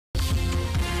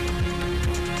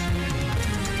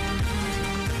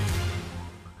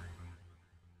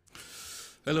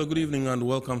Hello, good evening, and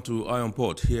welcome to Iron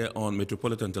Port here on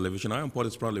Metropolitan Television. Iron Port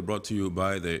is proudly brought to you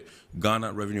by the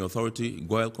Ghana Revenue Authority,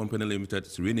 Goyle Company Limited,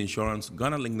 Serene Insurance,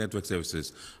 Ghana Link Network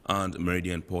Services, and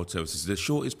Meridian Port Services. The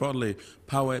show is proudly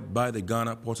powered by the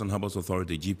Ghana Ports and Harbours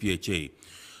Authority-GPHA.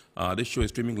 This show is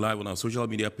streaming live on our social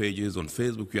media pages. On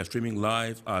Facebook, we are streaming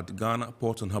live at Ghana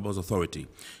Ports and Harbours Authority.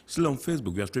 Still on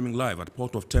Facebook, we are streaming live at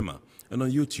Port of Tema. And on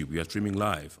YouTube, we are streaming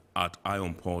live at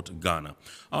Iron Port, Ghana.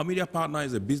 Our media partner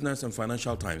is the Business and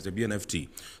Financial Times, the BNFT.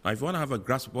 Now, if you want to have a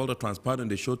grasp of all that transpired in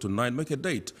the show tonight, make a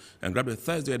date and grab the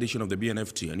Thursday edition of the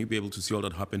BNFT, and you'll be able to see all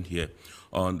that happened here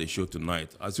on the show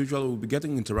tonight. As usual, we'll be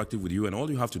getting interactive with you, and all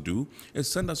you have to do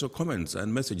is send us your comments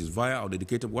and messages via our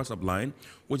dedicated WhatsApp line,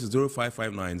 which is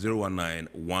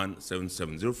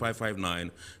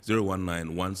 0559-019-177,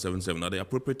 0559-019-177. At the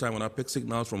appropriate time, when I pick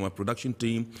signals from our production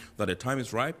team that the time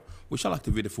is ripe, we shall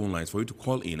activate the phone lines for you to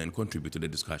call in and contribute to the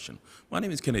discussion. My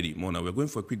name is Kennedy Mona. We're going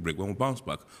for a quick break. When we bounce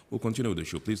back, we'll continue with the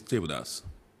show. Please stay with us.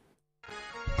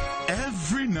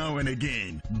 Every now and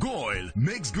again, Goyle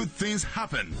makes good things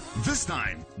happen. This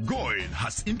time, Goyle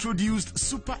has introduced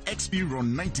Super XP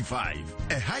Ron 95,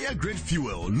 a higher grade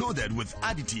fuel loaded with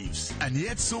additives and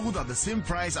yet sold at the same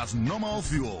price as normal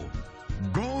fuel.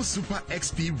 Goyle Super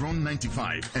XP Ron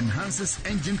 95 enhances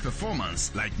engine performance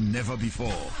like never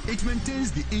before. It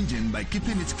maintains the engine by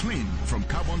keeping it clean from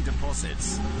carbon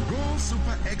deposits. Goyle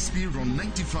Super XP Ron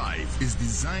 95 is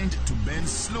designed to burn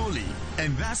slowly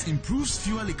and thus improves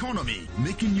fuel economy,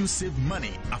 making you save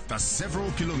money after several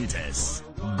kilometers.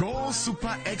 Goyle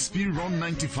Super XP Ron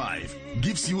 95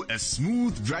 gives you a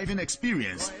smooth driving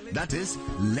experience, that is,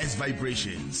 less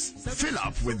vibrations. Fill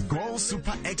up with Goyle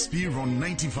Super XP Ron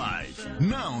 95.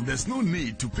 Now there's no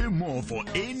need to pay more for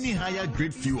any higher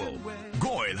grade fuel.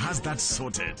 Goyle has that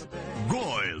sorted.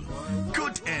 Goyle,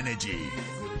 good energy.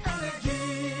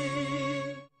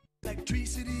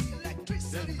 Electricity,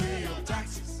 the pay of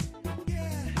taxes.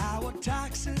 Our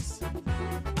taxes,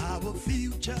 our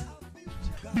future.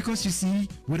 Because you see,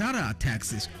 without our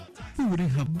taxes, we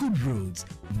wouldn't have good roads,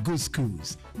 good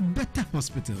schools, better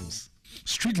hospitals,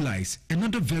 street lights, and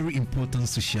other very important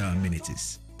social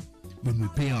amenities. When we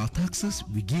pay our taxes,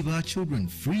 we give our children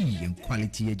free and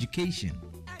quality education.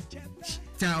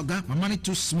 Talga, my money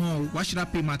too small. Why should I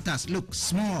pay my tax? Look,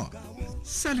 small.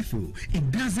 Salifo,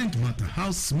 it doesn't matter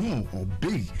how small or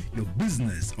big your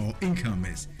business or income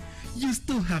is. You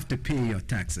still have to pay your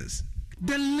taxes.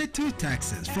 The little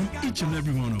taxes from each and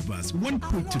every one of us, when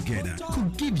put together,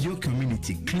 could give your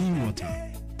community clean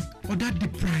water, or that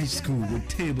deprived school with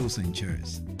tables and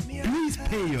chairs. Please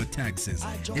pay your taxes.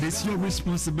 It is your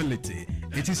responsibility.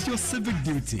 It is your civic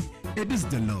duty. It is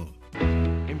the law.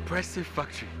 Impressive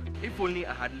factory. If only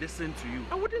I had listened to you,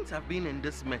 I wouldn't have been in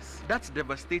this mess. That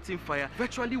devastating fire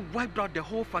virtually wiped out the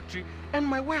whole factory and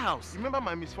my warehouse. Remember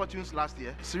my misfortunes last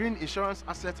year? Serene Insurance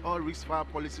Asset All Risk Fire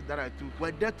policy that I took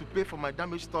were there to pay for my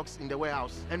damaged stocks in the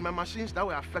warehouse, and my machines that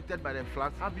were affected by the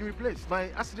floods have been replaced. My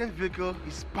accident vehicle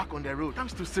is back on the road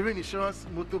thanks to Serene Insurance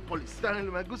Motor Policy.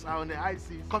 My goods are on the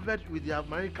IC covered with their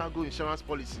marine cargo insurance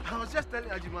policy. I was just telling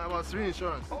Ajima about Serene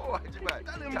Insurance. Oh, Ajima,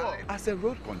 tell him more. As a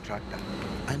road contractor,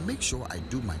 I make sure I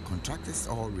do my contractors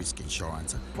all risk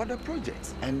insurance for the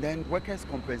projects and then workers'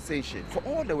 compensation for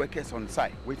all the workers on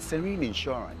site. With Serene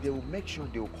Insurance, they will make sure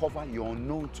they will cover your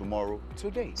unknown tomorrow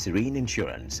today. Serene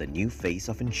Insurance, a new face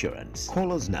of insurance.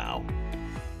 Call us now.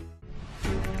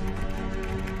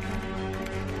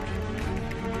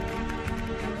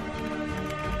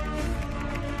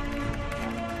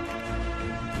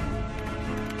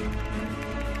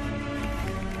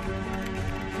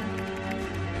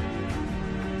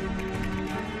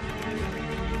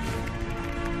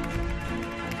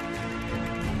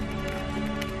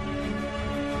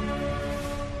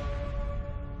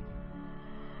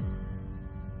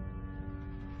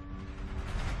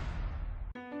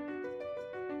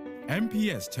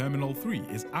 MPS Terminal 3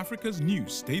 is Africa's new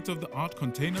state-of-the-art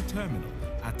container terminal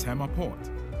at Tema Port.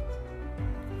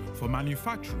 For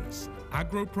manufacturers,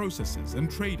 agro-processors and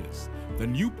traders, the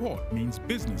new port means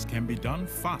business can be done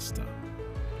faster.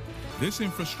 This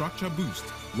infrastructure boost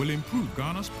will improve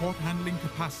Ghana's port handling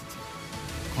capacity,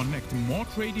 connect more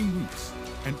trading routes,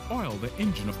 and oil the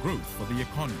engine of growth for the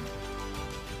economy,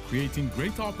 creating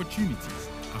greater opportunities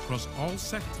across all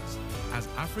sectors as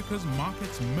Africa's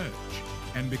markets merge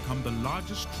and become the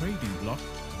largest trading bloc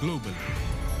globally.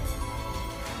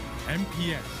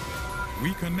 MPS,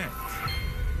 we connect,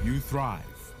 you thrive.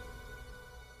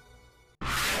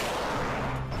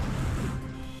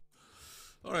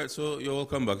 All right, so you're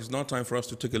welcome back. It's now time for us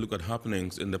to take a look at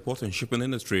happenings in the port and shipping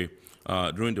industry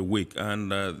during the week. And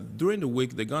during the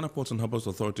week, the Ghana Ports and Harbours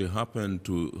Authority happened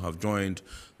to have joined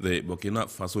the Burkina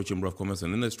Faso Chamber of Commerce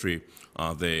and Industry,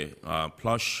 the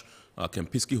plush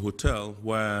Kempiski Hotel,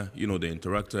 where, you know, they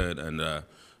interacted and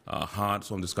had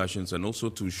some discussions, and also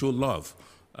to show love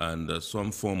and some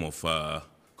form of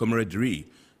camaraderie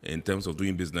in terms of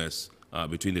doing business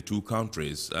between the two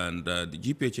countries. And the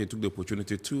GPHA took the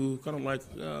opportunity to kind of like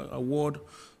award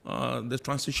the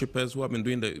transit shippers who have been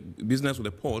doing the business with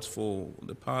the ports for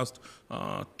the past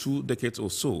 2 decades or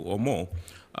so or more.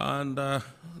 And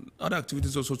other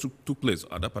activities also took place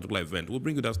at that particular event. We'll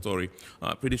bring you that story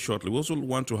pretty shortly. We also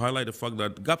want to highlight the fact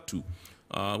that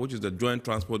GAP2, which is the joint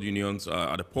transport unions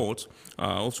at the ports,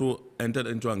 also entered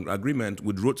into an agreement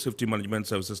with Road Safety Management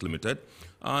Services Limited,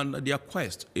 and their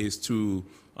quest is to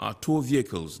tow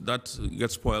vehicles that get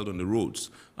spoiled on the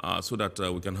roads so that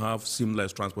we can have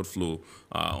seamless transport flow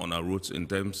on our roads in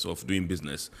terms of doing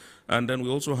business. And then we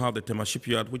also have the Tema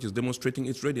shipyard, which is demonstrating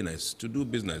its readiness to do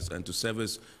business and to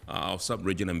service our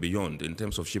sub-region and beyond in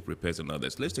terms of ship repairs and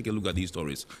others. Let's take a look at these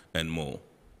stories and more.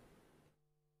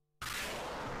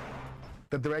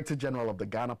 The Director General of the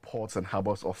Ghana Ports and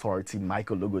Harbours Authority,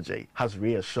 Michael Logoje, has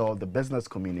reassured the business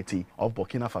community of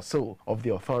Burkina Faso of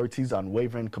the authority's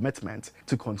unwavering commitment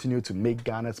to continue to make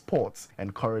Ghana's ports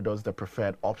and corridors the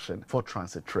preferred option for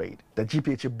transit trade. The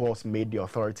GPHA boss made the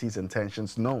authority's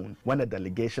intentions known when a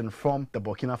delegation from the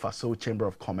Burkina Faso Chamber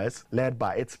of Commerce, led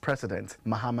by its president,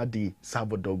 Mahamadi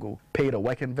Sabodogo, paid a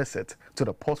working visit to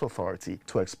the Port Authority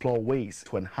to explore ways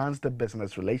to enhance the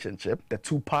business relationship the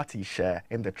two parties share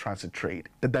in the transit trade.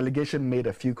 The delegation made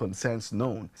a few concerns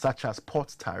known, such as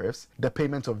port tariffs, the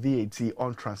payment of VAT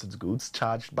on transit goods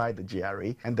charged by the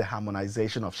GRA, and the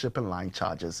harmonization of shipping line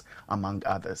charges, among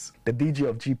others. The DG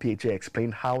of GPHA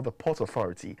explained how the Port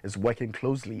Authority is working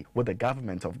closely with the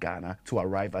government of Ghana to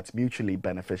arrive at mutually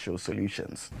beneficial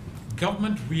solutions.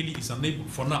 Government really is unable,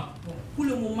 for now, pour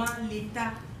le moment,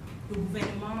 l'État, le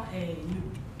gouvernement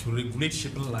to regulate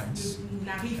shipping lines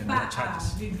n'arrive pas à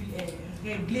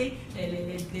régler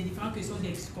les différentes questions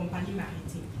des compagnies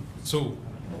maritimes. So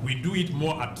we do it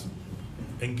more at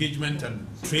engagement and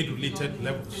trade-related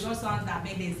levels. Faisons ça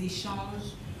avec des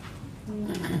échanges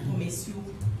commerciaux.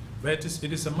 But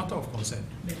it is a matter of concern.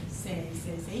 C'est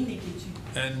une inquiétude.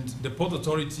 And the Port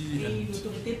Authority and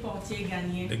l'autorité portière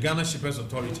ghanéenne, the Ghana Shippers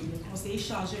Authority, le conseiller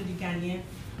chargé du Ghanéen,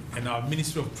 and our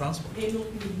Ministry of Transport, et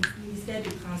notre ministère de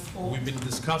Transport, we've been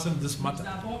discussing this matter. Nous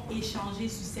avons échangé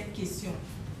sur cette question.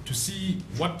 To see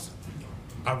what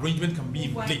arrangement can be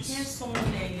in place. Quels sont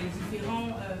les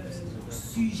différents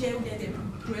sujets ou des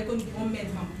projets que nous pouvons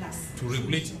mettre en place to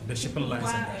regulate the shipping lines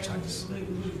and their charges.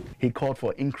 He called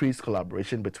for increased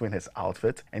collaboration between his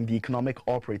outfit and the economic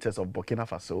operators of Burkina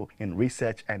Faso in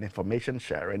research and information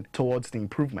sharing towards the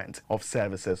improvement of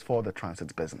services for the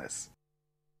transit business.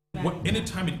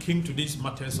 Anytime it came to these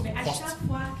matters of cost,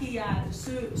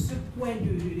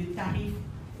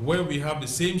 where we have the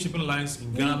same shipping lines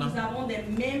in Ghana,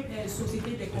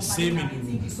 the same in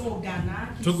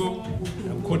Togo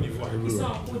and Côte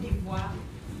d'Ivoire.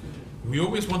 We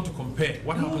always want to compare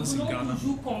what happens in Ghana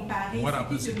and what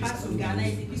happens in Ghana.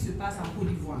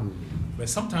 But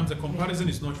sometimes the comparison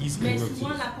is not easy.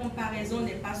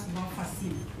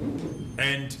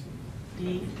 And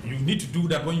you need to do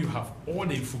that when you have all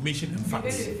the information and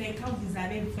facts.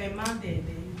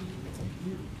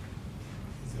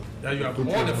 That you have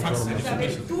all the facts and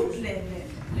information.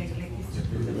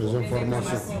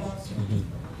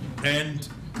 And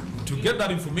to get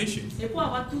that information,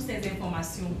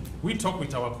 we talk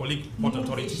with our colleague port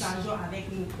authorities.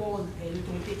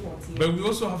 But we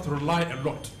also have to rely a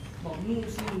lot.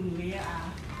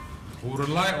 We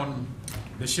rely on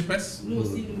the shippers.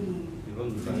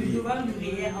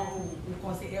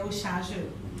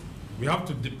 We have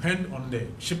to depend on the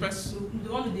shippers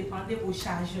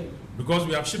because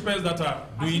we have shippers that are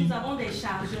doing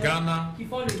Ghana,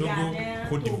 Togo,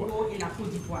 Côte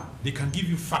d'Ivoire. They can give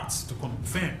you facts to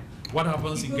confirm what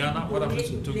happens in Ghana, what happens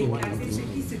in Togo, what happens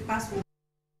in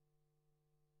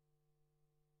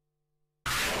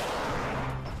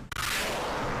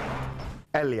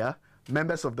Earlier,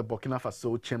 members of the Burkina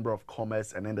Faso Chamber of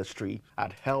Commerce and Industry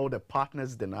had held a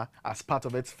partners' dinner as part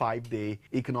of its 5-day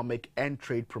economic and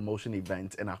trade promotion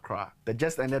event in Accra. The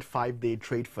just-ended 5-day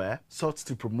trade fair sought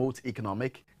to promote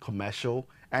economic, commercial,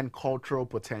 and cultural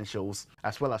potentials,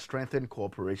 as well as strengthen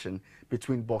cooperation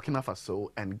between Burkina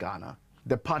Faso and Ghana.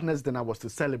 The partners' dinner was to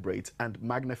celebrate and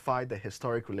magnify the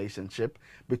historic relationship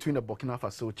between the Burkina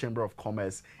Faso Chamber of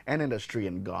Commerce and Industry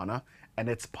in Ghana and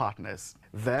its partners.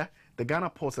 There, the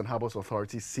Ghana Ports and Harbours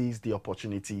Authority seized the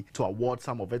opportunity to award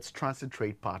some of its transit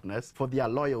trade partners for their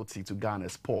loyalty to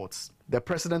Ghana's ports. The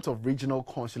president of Regional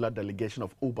Consular Delegation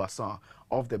of Ubasan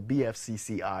of the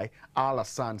BFCCI,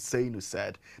 Alassane Seynou,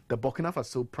 said the Burkina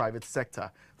Faso private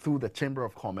sector, through the Chamber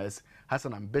of Commerce, has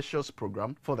an ambitious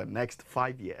program for the next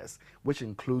 5 years, which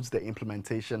includes the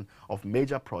implementation of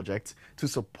major projects to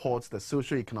support the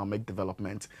socio-economic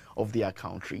development of their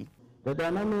country. The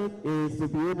dynamic is to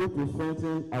be able to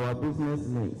strengthen our business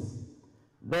links.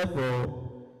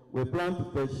 Therefore, we plan to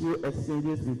pursue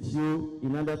exchanges with you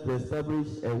in order to establish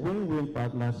a win-win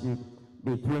partnership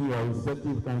between your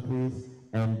respective countries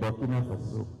and Burkina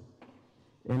Faso.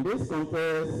 In this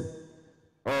context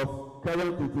of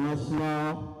current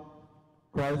international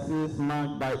crisis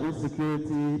marked by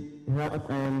insecurity, health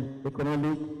and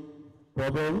economic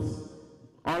problems,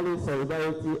 only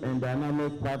solidarity and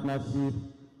dynamic partnership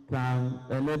can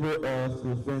enable us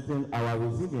to strengthen our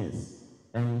resilience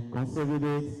and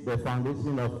consolidate the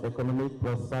foundation of economic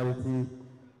prosperity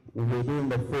within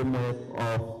the framework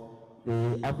of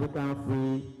the African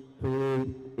Free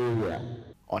Trade Area.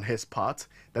 On his part,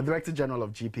 the Director General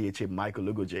of GPHA, Michael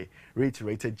Lugoje,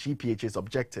 reiterated GPHA's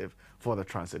objective for the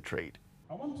transit trade.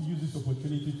 I want to use this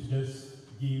opportunity to just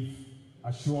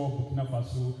assure Burkina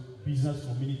Faso business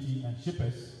community and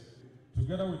shippers,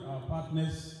 together with our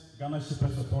partners, Ghana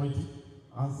Shippers Authority,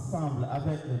 ensemble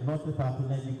avec notre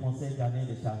partenaire du Conseil ghanéen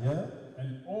des chargeurs,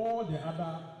 and all the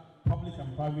other public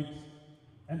and private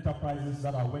enterprises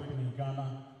that are working in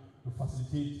Ghana to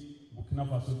facilitate Burkina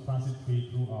Faso transit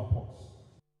trade through our ports.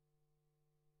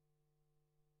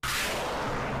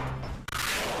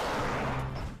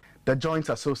 The Joint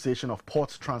Association of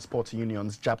Port Transport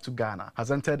Unions, JAPTU Ghana,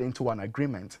 has entered into an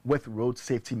agreement with Road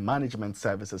Safety Management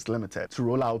Services Limited to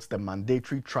roll out the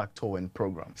mandatory truck towing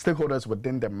program. Stakeholders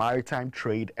within the maritime,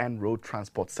 trade and road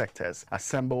transport sectors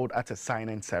assembled at a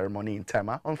signing ceremony in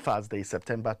Tema on Thursday,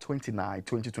 September 29,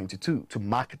 2022, to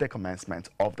mark the commencement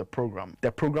of the program.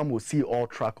 The program will see all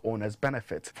truck owners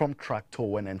benefit from truck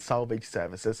towing and salvage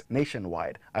services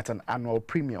nationwide at an annual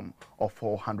premium of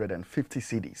 450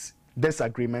 cedis. This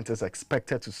agreement is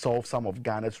expected to solve some of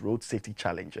Ghana's road safety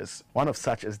challenges. One of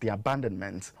such is the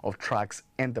abandonment of trucks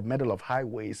in the middle of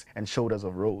highways and shoulders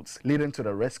of roads, leading to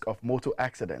the risk of motor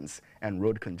accidents and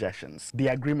road congestions. The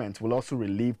agreement will also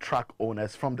relieve truck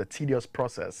owners from the tedious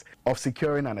process of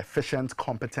securing an efficient,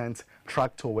 competent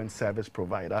truck towing service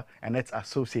provider and its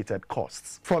associated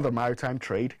costs. For the maritime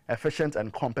trade, efficient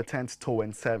and competent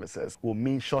towing services will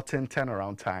mean shortened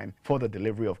turnaround time for the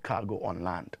delivery of cargo on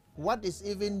land. What is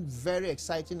even very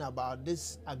exciting about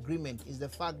this agreement is the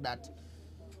fact that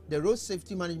the Road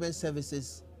Safety Management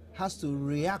Services has to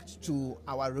react to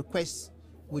our requests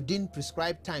within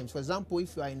prescribed times. For example,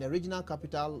 if you are in the regional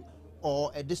capital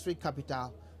or a district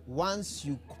capital, once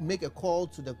you make a call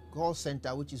to the call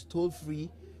center, which is toll-free,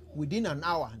 within an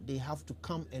hour, they have to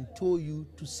come and tow you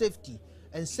to safety.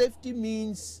 And safety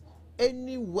means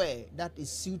anywhere that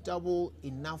is suitable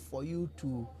enough for you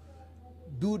to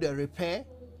do the repair.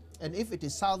 And if it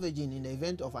is salvaging in the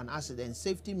event of an accident,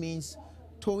 safety means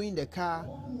towing the car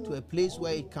to a place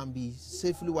where it can be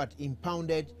safely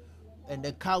impounded, and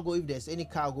the cargo, if there's any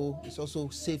cargo, is also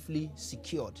safely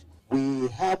secured. We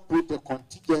have put a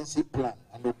contingency plan,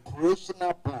 an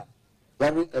operational plan,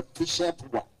 very efficient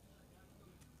one,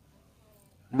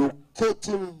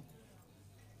 locating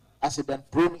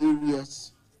accident-prone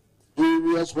areas,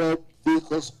 areas where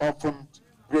vehicles often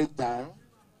break down,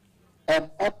 and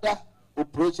other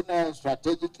operational and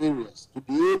strategic areas to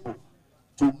be able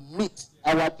to meet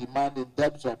our demand in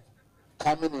terms of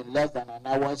coming in less than an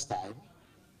hour's time,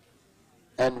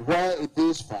 and where it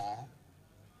is far,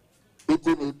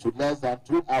 beating it to less than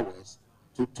 2 hours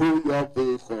to tow your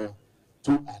vehicle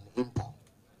to an impound.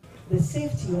 The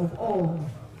safety of all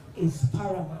is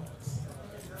paramount.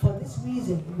 For this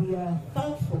reason, we are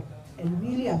thankful and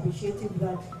really appreciative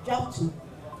that JAPTU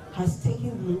has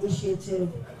taken the initiative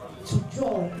to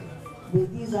join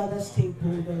with these other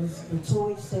stakeholders, the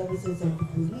towing services and the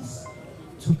police,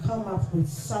 to come up with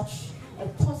such a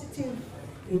positive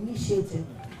initiative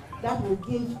that will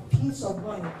give peace of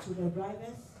mind to the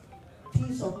drivers,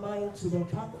 peace of mind to the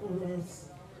truck owners,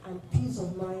 and peace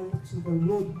of mind to the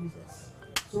road users,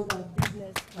 so that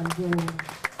business can go on.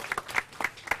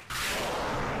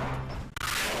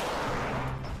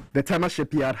 The Tema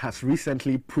shipyard has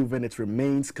recently proven it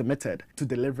remains committed to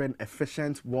delivering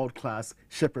efficient, world-class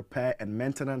ship repair and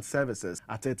maintenance services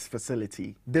at its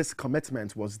facility. This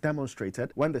commitment was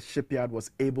demonstrated when the shipyard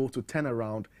was able to turn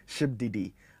around Ship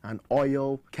Didi, an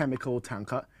oil chemical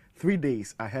tanker, 3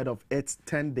 days ahead of its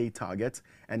 10-day target,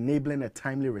 enabling a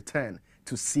timely return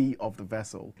to sea of the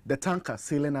vessel. The tanker,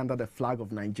 sailing under the flag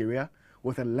of Nigeria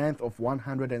with a length of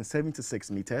 176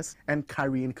 meters and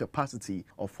carrying capacity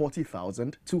of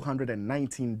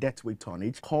 40,219 deadweight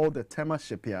tonnage, called the Tema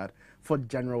shipyard for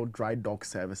general dry dock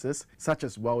services such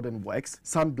as welding works,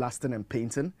 sandblasting and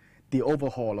painting, the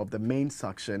overhaul of the main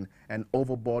suction and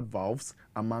overboard valves,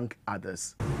 among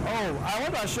others. I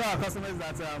want to assure our customers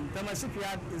that Tema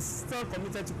shipyard is still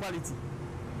committed to quality.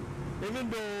 Even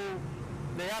though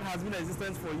the yard has been in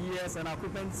existence for years and our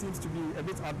equipment seems to be a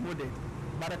bit outmoded,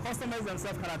 but the customers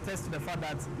themselves can attest to the fact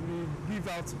that we give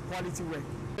out quality work.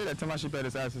 The Tema shipyard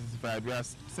is certified. We are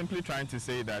simply trying to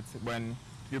say that when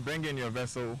you bring in your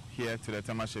vessel here to the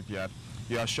Tema shipyard,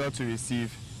 you are sure to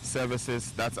receive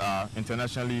services that are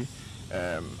internationally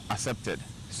accepted.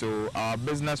 So our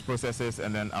business processes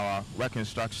and then our work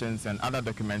instructions and other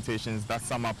documentations that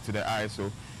sum up to the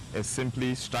ISO is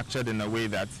simply structured in a way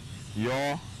that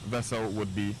your vessel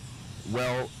would be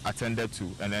well attended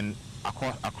to and then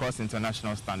across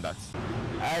international standards.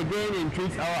 I again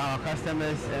entreat all our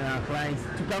customers and our clients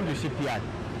to come to shipyard,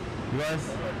 because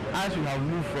as we have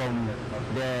moved from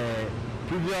the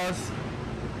previous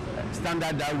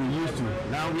standard that we used to,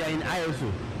 now we are in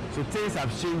ISO, so things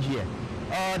have changed here.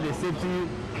 All the safety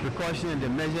precautions and the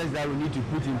measures that we need to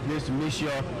put in place to make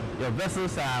sure your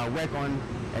vessels are worked on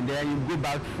and then you go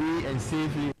back free and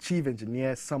safely. Chief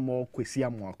Engineer Samuel Kwesi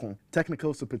Amuakon,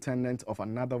 Technical Superintendent of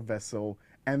another vessel,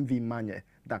 MV Manye,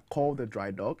 that called the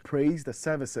dry dock, praised the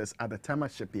services at the Tema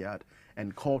shipyard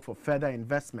and called for further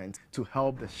investment to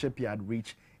help the shipyard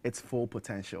reach its full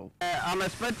potential. I'm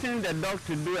expecting the dock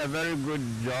to do a very good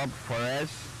job for us.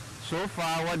 So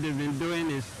far, what they've been doing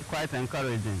is quite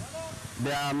encouraging.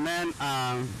 Their men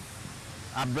are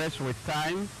abreast with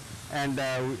time, and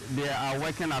they are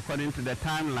working according to the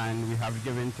timeline we have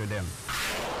given to them.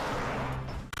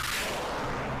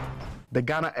 The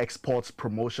Ghana Exports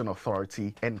Promotion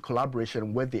Authority, in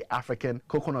collaboration with the African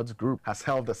Coconut Group, has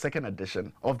held the second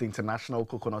edition of the International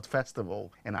Coconut Festival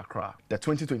in Accra. The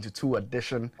 2022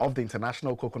 edition of the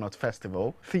International Coconut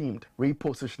Festival, themed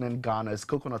Repositioning Ghana's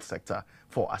Coconut Sector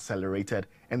for Accelerated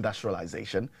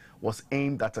Industrialization, was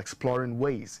aimed at exploring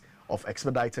ways of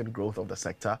expediting growth of the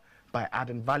sector by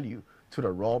adding value to the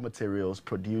raw materials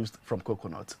produced from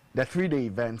coconut. The three-day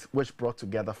event, which brought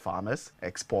together farmers,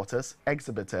 exporters,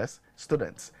 exhibitors,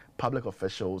 students, public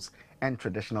officials, and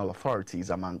traditional authorities,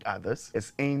 among others,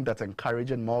 is aimed at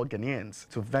encouraging more Ghanaians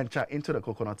to venture into the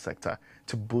coconut sector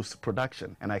to boost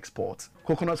production and export.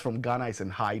 Coconut from Ghana is in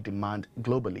high demand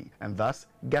globally, and thus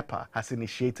GPHA has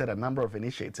initiated a number of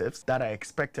initiatives that are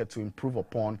expected to improve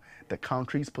upon the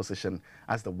country's position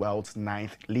as the world's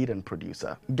 9th leading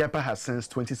producer. GPHA has since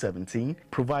 2017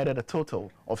 provided a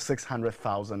total of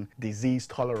 600,000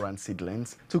 disease-tolerant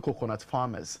seedlings to coconut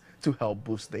farmers to help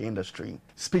boost the industry.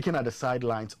 Speaking at the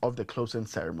sidelines of the closing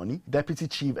ceremony, Deputy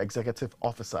Chief Executive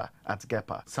Officer at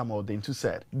GPHA, Samuel Dintu,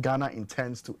 said Ghana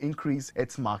intends to increase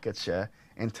its market share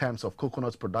in terms of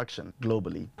coconut production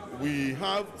globally. We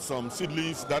have some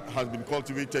seedlings that has been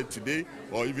cultivated today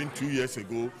or even 2 years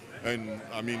ago, and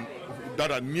I mean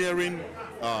that are nearing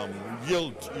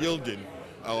yielding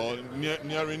or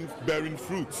nearing bearing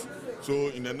fruits. So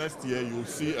in the next year you'll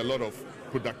see a lot of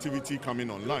productivity coming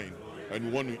online, and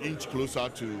we want to inch closer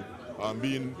to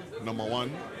being #1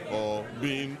 or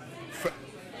being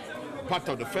part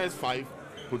of the first 5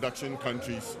 production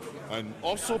countries, and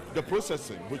also the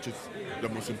processing, which is the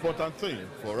most important thing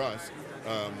for us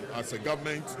as a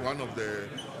government. One of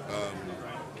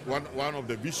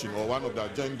the vision or one of the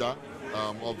agenda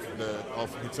of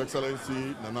His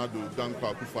Excellency Nana Addo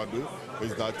Dankwa Akufo-Addo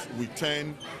is that we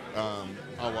turn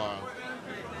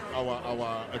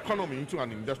our economy into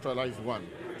an industrialized one.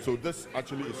 So this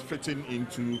actually is fitting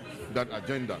into that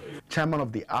agenda. Chairman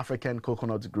of the African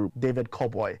Coconut Group, David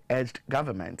Cowboy, urged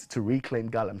government to reclaim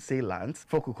Galamsey lands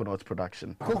for coconut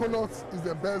production. Coconut is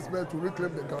the best way to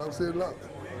reclaim the Galamsey land,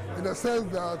 in the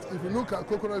sense that if you look at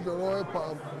coconut and oil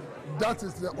palm, that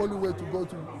is the only way to go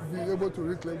to be able to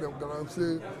reclaim the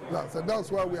Galamsey lands. And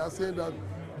that's why we are saying that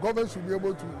government should be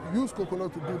able to use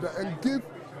coconut to do that and give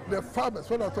the farmers,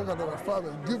 when I talk about the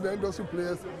farmers, give the industry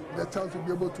players the chance to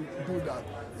be able to do that.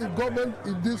 If government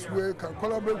in this way can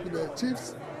collaborate with the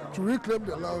chiefs to reclaim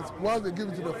the lands while they give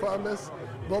it to the farmers,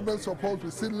 government support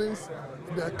with seedlings,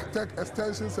 the tech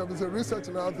extension services, research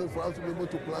and other things for us to be able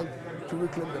to plant to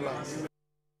reclaim the lands.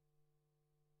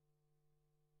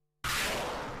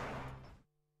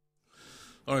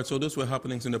 All right, so those were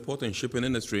happenings in the port and shipping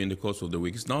industry in the course of the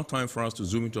week. It's now time for us to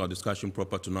zoom into our discussion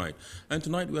proper tonight. And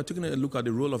tonight we are taking a look at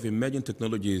the role of emerging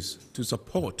technologies to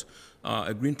support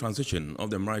a green transition of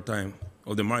the maritime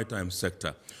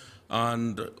sector.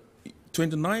 And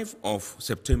 29th of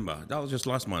September, that was just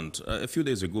last month, a few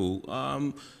days ago,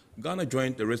 Ghana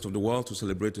joined the rest of the world to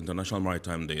celebrate International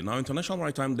Maritime Day. Now, International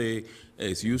Maritime Day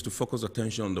is used to focus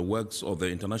attention on the works of the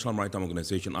International Maritime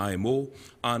Organization, IMO,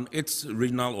 and its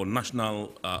regional or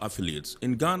national affiliates.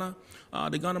 In Ghana,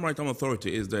 the Ghana Maritime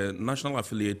Authority is the national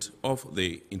affiliate of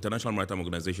the International Maritime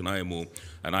Organization, IMO,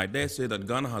 and I dare say that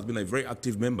Ghana has been a very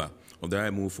active member of the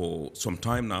IMO for some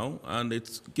time now, and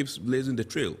it keeps blazing the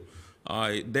trail.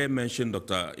 I dare mention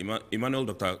Dr. Emmanuel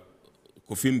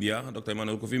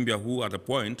Kofimbia, who at a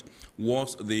point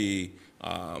was the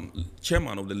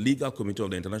chairman of the legal committee of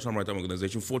the International Maritime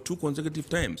Organization for 2 consecutive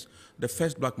terms, the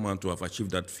first black man to have achieved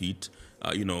that feat,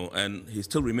 and he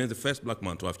still remains the first black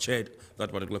man to have chaired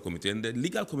that particular committee. And the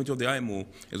legal committee of the IMO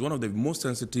is one of the most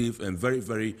sensitive and very,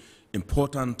 very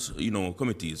important,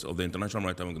 committees of the International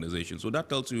Maritime Organization. So that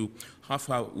tells you how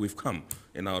far we've come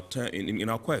in our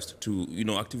quest to,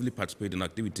 actively participate in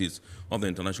activities of the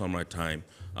International Maritime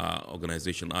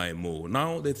Organization, IMO.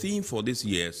 Now, the theme for this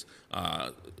year's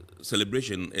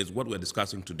celebration is what we're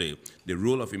discussing today: the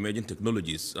role of emerging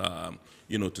technologies,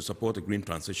 to support a green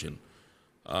transition.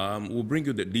 We'll bring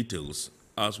you the details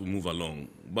as we move along.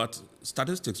 But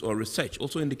statistics or research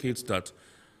also indicates that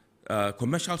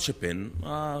commercial shipping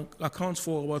accounts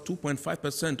for about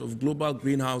 2.5% of global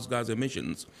greenhouse gas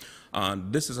emissions,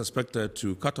 and this is expected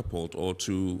to catapult or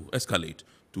to escalate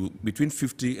to between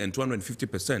 50 and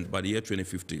 250% by the year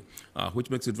 2050, which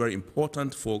makes it very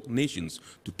important for nations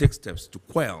to take steps to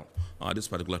quell this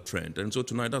particular trend. And so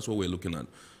tonight, that's what we're looking at.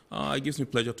 It gives me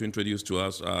pleasure to introduce to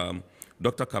us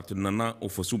Dr. Captain Nana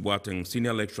Ofosu-Boateng,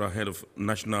 Senior Lecturer, Head of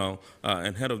National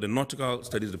and Head of the Nautical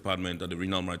Studies Department at the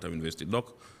Regional Maritime University.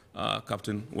 Doc,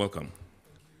 Captain, welcome.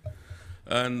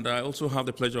 And I also have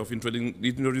the pleasure of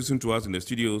introducing to us in the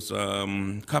studios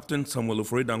Captain Samuel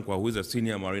Ofori-Dankwa, who is a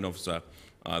Senior Marine Officer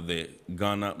at the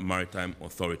Ghana Maritime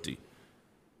Authority.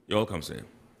 You're welcome, sir.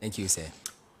 Thank you, sir.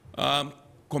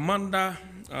 Commander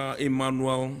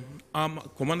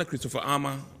Commander Christopher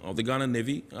Armour of the Ghana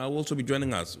Navy will also be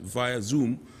joining us via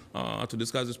Zoom to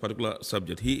discuss this particular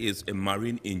subject. He is a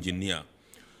marine engineer.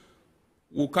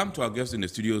 We'll come to our guests in the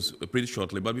studios pretty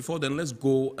shortly, but before then, let's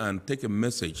go and take a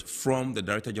message from the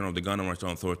Director General of the Ghana Maritime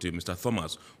Authority, Mr.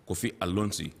 Thomas Kofi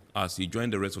Alonsi, as he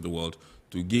joined the rest of the world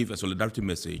to give a solidarity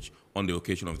message on the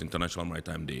occasion of the International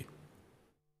Maritime Day.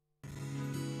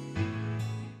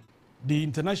 The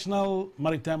International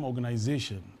Maritime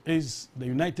Organization is the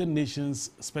United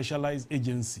Nations specialized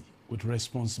agency with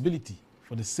responsibility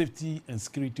for the safety and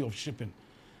security of shipping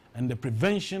and the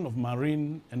prevention of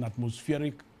marine and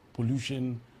atmospheric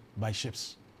pollution by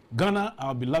ships. Ghana,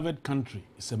 our beloved country,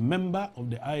 is a member of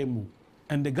the IMO,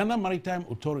 and the Ghana Maritime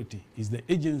Authority is the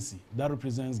agency that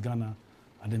represents Ghana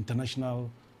at the International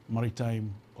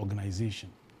Maritime Organization.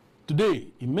 Today,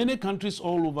 in many countries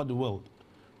all over the world,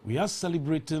 we are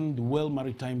celebrating the World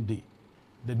Maritime Day.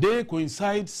 The day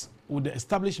coincides with the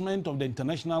establishment of the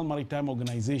International Maritime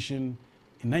Organization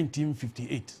in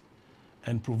 1958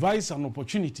 and provides an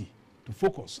opportunity to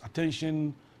focus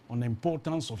attention on the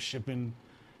importance of shipping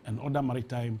and other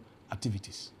maritime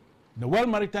activities. The World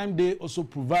Maritime Day also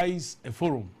provides a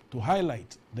forum to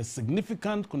highlight the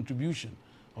significant contribution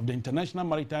of the International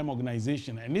Maritime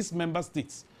Organization and its member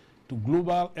states to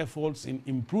global efforts in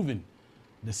improving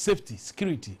the safety,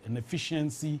 security, and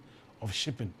efficiency of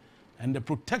shipping and the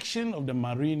protection of the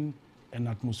marine and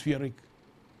atmospheric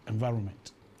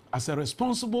environment. As a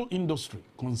responsible industry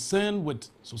concerned with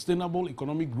sustainable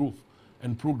economic growth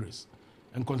and progress,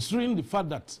 and considering the fact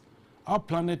that our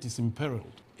planet is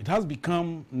imperiled, it has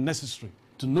become necessary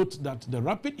to note that the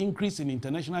rapid increase in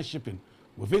international shipping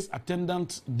with its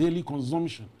attendant daily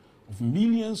consumption of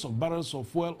millions of barrels of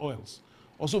fuel oils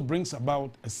also brings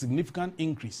about a significant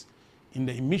increase in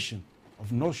the emission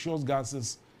of noxious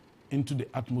gases into the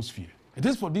atmosphere. It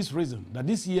is for this reason that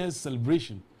this year's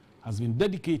celebration has been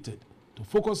dedicated to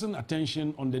focusing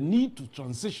attention on the need to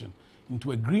transition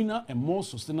into a greener and more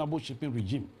sustainable shipping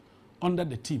regime under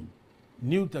the theme,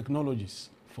 New Technologies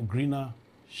for Greener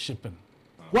Shipping.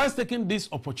 Whilst taking this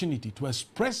opportunity to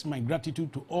express my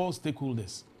gratitude to all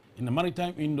stakeholders in the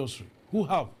maritime industry who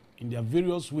have, in their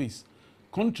various ways,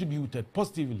 contributed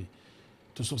positively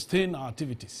to sustain our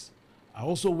activities, I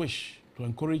also wish to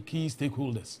encourage key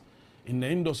stakeholders in the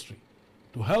industry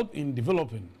to help in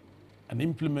developing and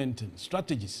implementing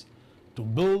strategies to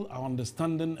build our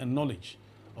understanding and knowledge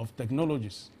of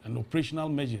technologies and operational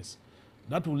measures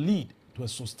that will lead to a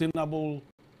sustainable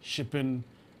shipping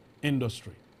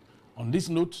industry. On this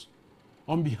note,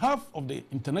 on behalf of the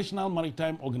International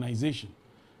Maritime Organization,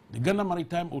 the Ghana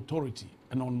Maritime Authority,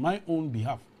 and on my own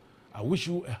behalf, I wish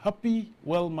you a happy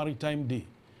World Maritime Day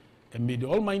And may the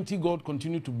Almighty God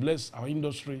continue to bless our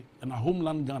industry and our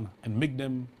homeland Ghana and make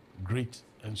them great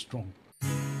and strong.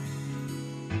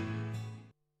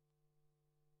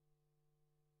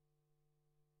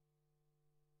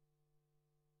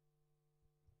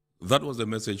 That was the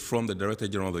message from the Director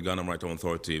General of the Ghana Maritime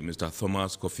Authority, Mr.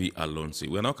 Thomas Kofi Alonsi.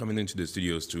 We're now coming into the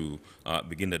studios to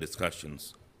begin the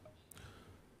discussions.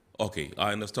 Okay,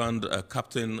 I understand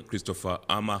Captain Christopher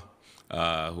Ama,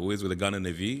 who is with the Ghana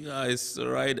Navy, is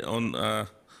right on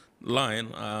line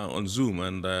on Zoom,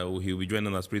 and he'll be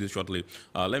joining us pretty shortly.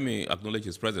 Let me acknowledge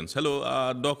his presence.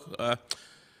 Hello, Doc,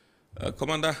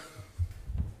 Commander.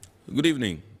 Good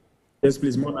evening. Yes,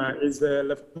 please, Mona. It's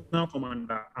Lieutenant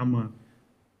Commander Ama.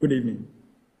 Good evening.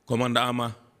 Commander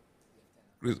Ama.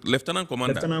 Lieutenant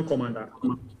Commander. Lieutenant Commander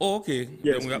Ama. Oh, okay.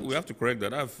 Yes, then we have to correct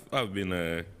that. I've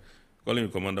been calling you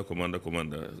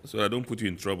Commander, so I don't put you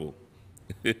in trouble.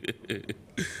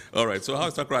 All right. So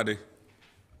how's Takrade?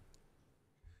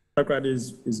 Takrade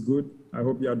is good. I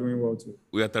hope you are doing well too.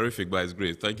 We are terrific, by His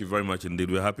grace. Thank you very much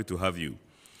indeed. We're happy to have you.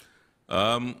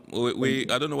 I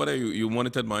don't know whether you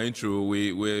monitored my intro.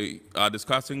 We are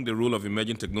discussing the role of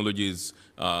emerging technologies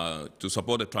to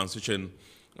support the transition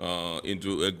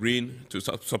into a green, to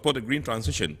support the green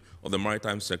transition of the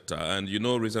maritime sector. And you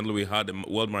know, recently we had the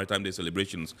World Maritime Day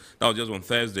celebrations. That was just on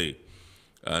Thursday.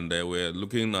 And we're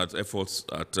looking at efforts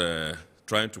at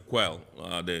trying to quell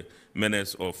the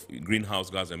menace of greenhouse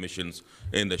gas emissions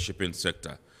in the shipping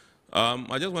sector.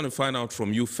 I just want to find out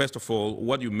from you, first of all,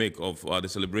 what you make of the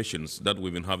celebrations that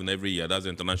we've been having every year. That's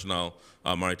the International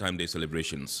Maritime Day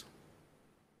celebrations.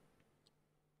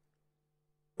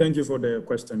 Thank you for the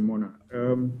question, Mona.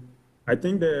 I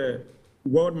think the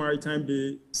World Maritime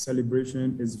Day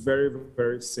celebration is very,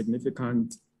 very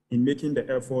significant in making the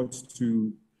effort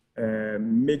to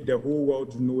make the whole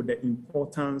world know the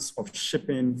importance of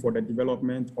shipping for the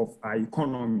development of our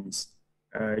economies.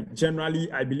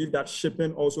 Generally, I believe that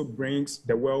shipping also brings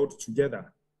the world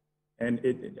together. And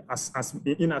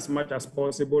in as much as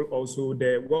possible, also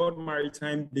the World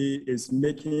Maritime Day is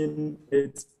making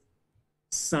it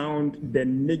sound the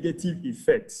negative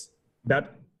effects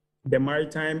that the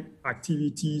maritime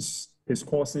activities is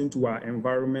causing to our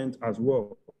environment as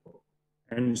well.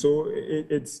 And so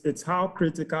it's how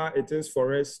critical it is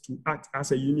for us to act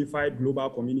as a unified global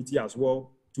community as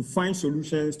well, to find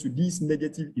solutions to these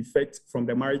negative effects from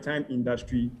the maritime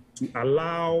industry, to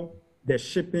allow the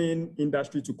shipping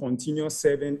industry to continue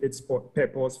serving its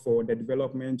purpose for the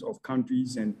development of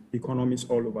countries and economies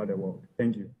all over the world.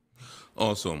 Thank you.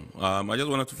 Awesome. I just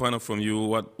wanted to find out from you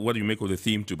what you make of the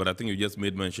theme too, but I think you just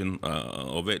made mention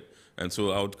of it. And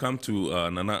so I would come to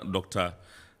Nana Dr.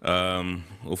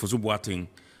 Ofosu Boateng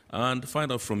and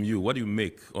find out from you, what do you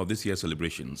make of this year's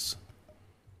celebrations?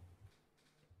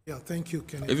 Yeah, thank you,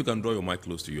 Kennedy. If you can draw your mic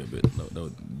close to you a bit, that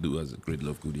would do us a great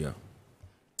love good, yeah.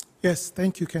 Yes,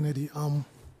 thank you, Kennedy.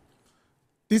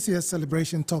 This year's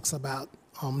celebration talks about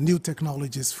new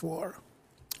technologies for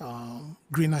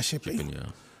greener shipping.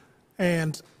 Yeah.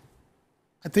 And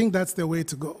I think that's the way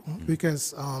to go,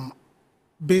 because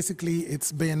basically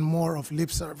it's been more of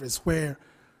lip service, where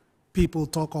people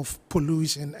talk of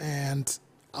pollution and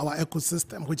our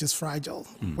ecosystem, which is fragile,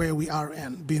 where we are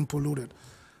in, being polluted.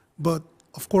 But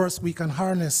of course, we can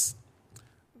harness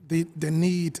the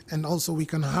need, and also we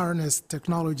can harness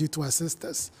technology to assist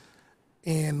us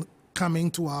in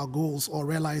coming to our goals or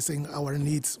realizing our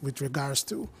needs with regards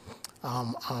to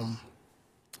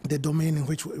the domain in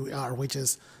which we are, which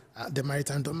is the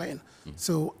maritime domain.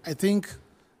 So I think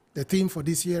the theme for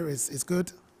this year is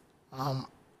good.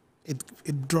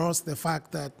 It draws the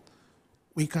fact that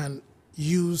we can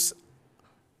use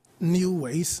new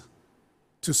ways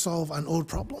to solve an old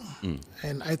problem.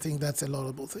 And I think that's a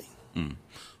laudable thing.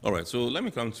 All right, so let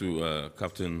me come to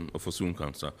Captain Ofosun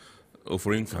Kansa.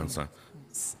 Oforin Kansa.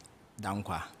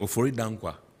 Dankwa. Ofori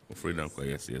Dankwa.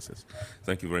 Yes.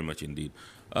 Thank you very much indeed.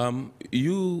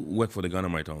 You work for the Ghana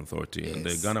Maritime Authority, yes. And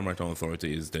the Ghana Maritime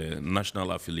Authority is the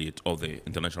national affiliate of the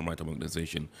International Maritime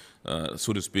Organization.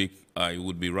 So to speak, I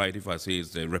would be right if I say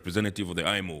it's the representative of the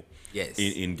IMO, yes,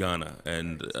 in Ghana,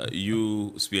 and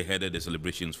you spearheaded the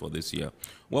celebrations for this year.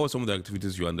 What were some of the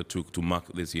activities you undertook to mark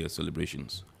this year's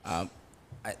celebrations?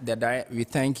 We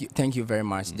thank you very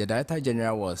much. The Director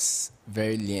General was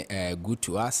very good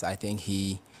to us. I think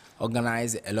he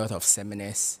organized a lot of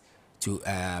seminars to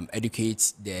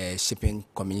educate the shipping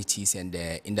communities and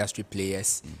the industry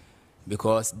players,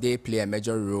 because they play a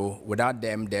major role. Without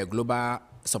them, the global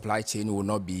supply chain will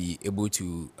not be able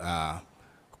to, I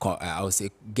would say,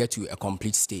 get to a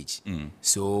complete stage.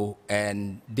 So,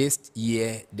 and this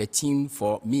year, the team,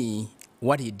 for me,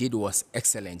 what he did was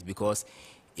excellent, because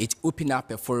it opened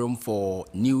up a forum for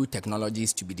new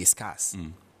technologies to be discussed.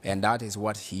 And that is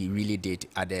what he really did.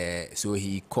 So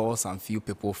he called some few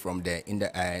people from the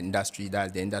industry,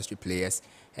 that's the industry players,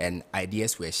 and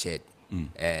ideas were shared.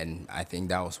 And I think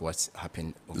that was what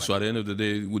happened. So at the end of the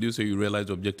day, would you say you realized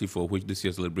the objective for which this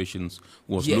year's celebrations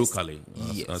was locally,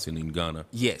 as in Ghana?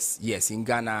 Yes, in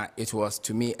Ghana, it was,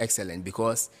 to me, excellent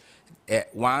because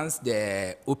once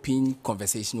the open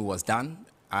conversation was done,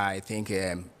 I think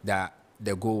that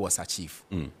the goal was achieved.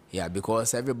 Yeah,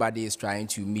 because everybody is trying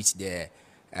to meet the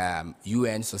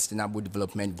UN Sustainable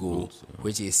Development Goal,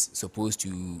 which is supposed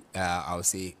to, I would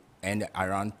say, end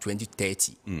around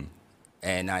 2030.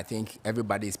 And I think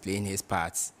everybody is playing his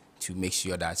part to make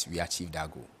sure that we achieve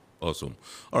that goal. Awesome.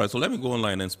 All right, so let me go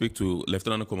online and speak to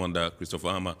Lieutenant Commander Christopher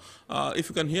Hammer. If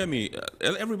you can hear me,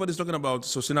 everybody's talking about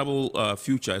sustainable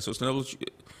future, sustainable...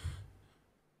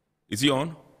 Is he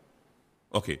on?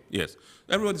 Okay, yes.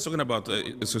 Everybody's talking about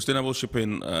a sustainable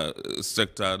shipping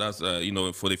sector, that's,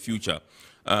 for the future.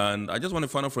 And I just want to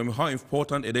find out from you how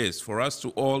important it is for us to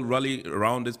all rally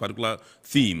around this particular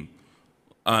theme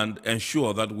and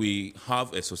ensure that we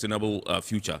have a sustainable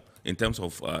future in terms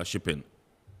of shipping.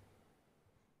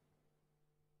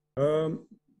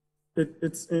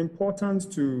 It's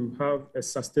important to have a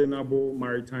sustainable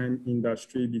maritime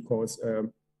industry because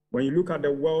when you look at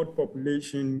the world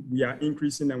population, we are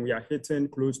increasing and we are hitting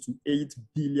close to 8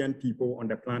 billion people on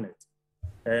the planet.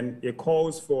 And it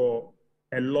calls for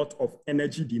a lot of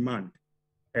energy demand.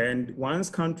 And once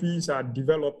countries are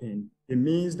developing, it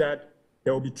means that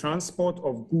there will be transport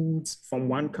of goods from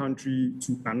one country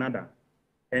to another.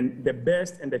 And the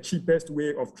best and the cheapest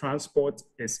way of transport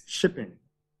is shipping,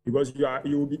 because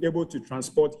you will be able to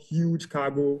transport huge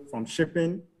cargo from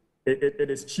shipping. It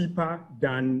is cheaper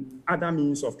than other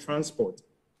means of transport.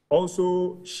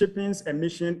 Also, shipping's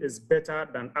emission is better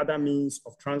than other means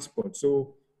of transport.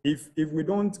 So if we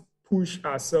don't push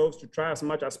ourselves to try as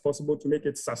much as possible to make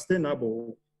it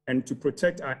sustainable and to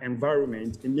protect our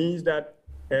environment, it means that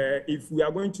if we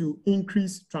are going to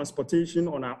increase transportation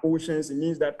on our oceans, it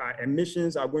means that our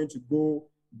emissions are going to go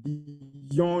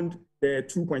beyond the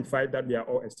 2.5 that we are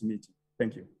all estimating.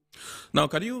 Thank you. Now,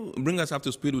 can you bring us up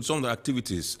to speed with some of the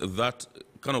activities that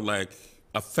kind of like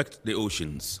affect the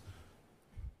oceans?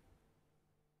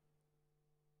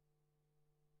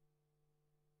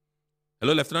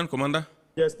 Hello, Lieutenant Commander.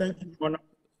 Yes, thank you, Mona.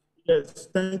 Yes,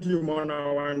 thank you,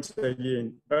 Mona, once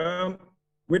again.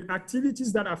 With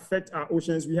activities that affect our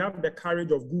oceans, we have the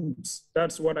carriage of goods.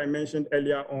 That's what I mentioned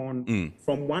earlier on,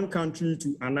 from one country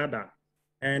to another.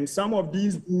 And some of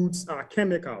these goods are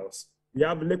chemicals. We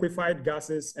have liquefied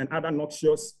gases and other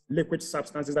noxious liquid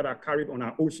substances that are carried on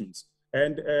our oceans.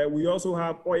 And we also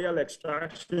have oil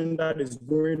extraction that is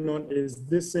going on. Is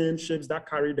the same ships that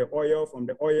carry the oil from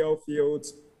the oil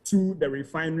fields to the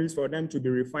refineries for them to be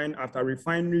refined. After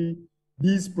refinery,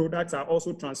 these products are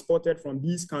also transported from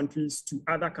these countries to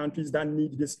other countries that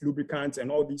need these lubricants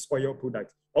and all these oil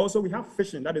products. Also, we have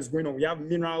fishing that is going on. We have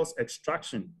minerals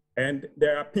extraction, and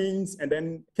there are paints and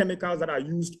then chemicals that are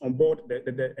used on board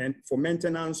and for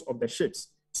maintenance of the ships.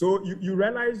 So you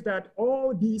realize that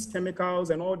all these chemicals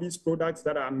and all these products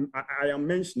that I am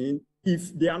mentioning,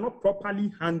 if they are not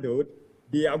properly handled,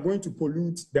 they are going to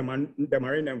pollute the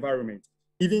marine environment.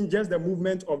 Even just the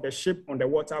movement of the ship on the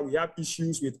water, we have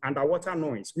issues with underwater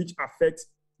noise, which affects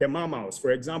the mammals.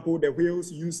 For example, the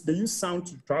whales use sound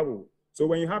to travel. So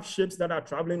when you have ships that are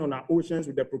traveling on our oceans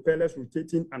with the propellers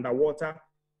rotating underwater,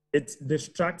 it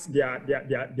distracts their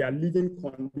living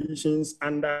conditions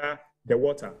under the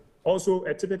water. Also,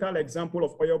 a typical example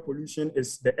of oil pollution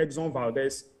is the Exxon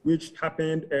Valdez, which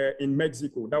happened in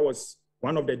Mexico. That was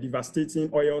one of the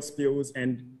devastating oil spills,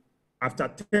 and after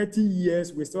 30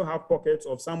 years, we still have pockets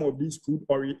of some of these crude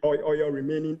oil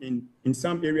remaining in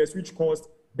some areas, which caused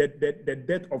the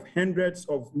death of hundreds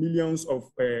of millions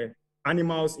of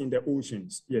animals in the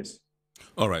oceans. Yes.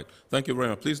 All right. Thank you very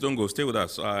much. Please don't go. Stay with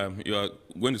us. You are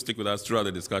going to stick with us throughout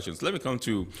the discussions. Let me come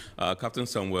to Captain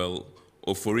Samuel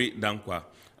Ofori-Dankwa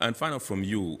and find out from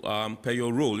you, per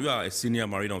your role, you are a senior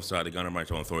marine officer at the Ghana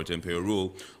Maritime Authority, and per your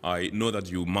role, I know that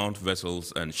you mount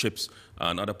vessels and ships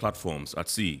and other platforms at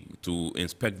sea to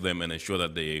inspect them and ensure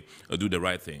that they do the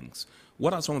right things.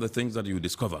 What are some of the things that you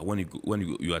discover when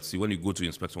you at sea, when you go to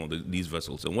inspect some of these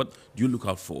vessels, and what do you look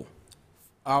out for?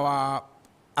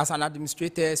 As an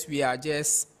administrators, we are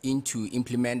just in to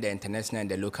implement the international and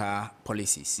the local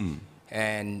policies.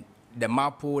 And the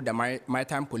MAPO, the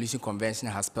Maritime Pollution Convention,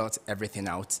 has spelled everything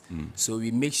out. So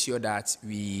we make sure that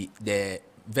the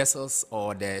vessels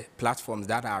or the platforms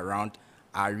that are around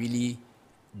are really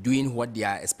doing what they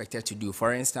are expected to do.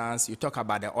 For instance, you talk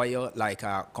about the oil, like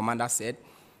Commander said,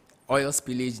 oil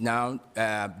spillage now,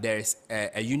 there's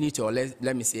a unit, or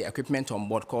let me say equipment on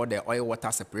board called the oil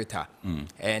water separator.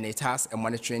 And it has a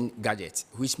monitoring gadget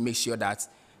which makes sure that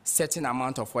certain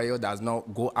amount of oil does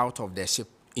not go out of the ship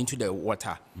into the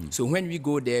water. So when we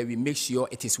go there, we make sure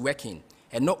it is working.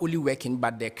 And not only working,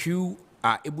 but the crew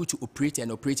are able to operate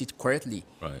and operate it correctly.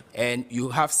 Right. And you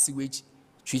have sewage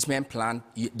treatment plant,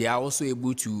 they are also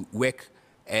able to work,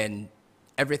 and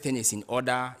everything is in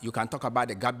order. You can talk about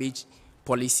the garbage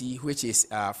policy, which is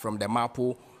from the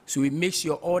MAPO. So we make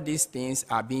sure all these things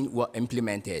are being well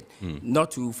implemented.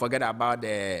 Not to forget about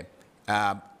the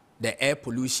air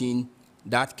pollution.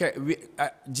 That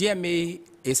GMA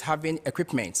is having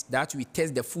equipment that we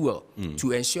test the fuel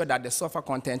to ensure that the sulfur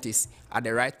content is at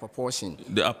the right proportion.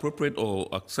 The appropriate or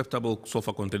acceptable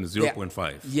sulfur content is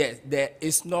 0.5? Yes, there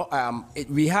is no,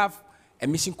 we have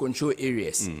emission control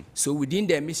areas. So within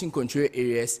the emission control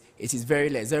areas, it is very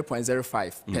less,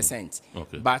 0.05%.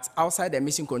 Okay. But outside the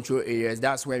emission control areas,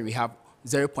 that's where we have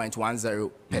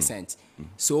 0.10%.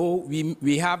 So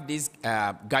we have this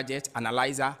gadget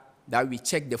analyzer that we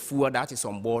check the fuel that is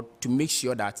on board to make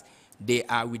sure that they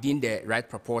are within the right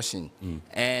proportion.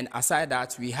 And aside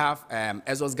that, we have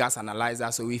exhaust gas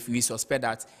analyzer. So if we suspect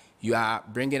that you are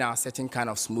bringing out certain kind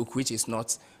of smoke which is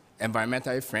not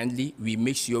environmentally friendly, we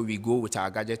make sure we go with our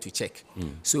gadget to check.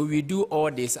 So we do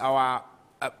all this. A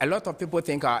lot of people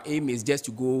think our aim is just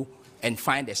to go and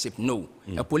find a ship. No.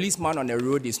 A policeman on the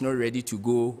road is not ready to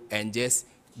go and just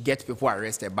get people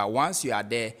arrested. But once you are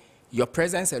there, your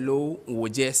presence alone will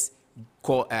just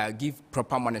give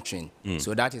proper monitoring.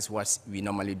 So that is what we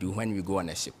normally do when we go on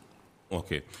a ship.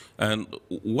 Okay. And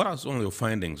what are some of your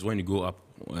findings when you go up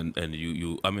and can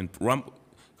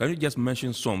you just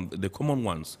mention some, the common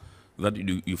ones that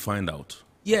you find out?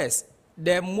 Yes.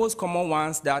 The most common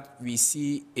ones that we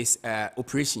see is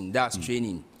operation, that's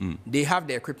training. They have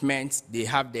the equipment, they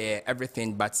have the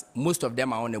everything, but most of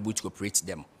them are unable to operate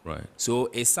them. Right. So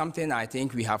it's something I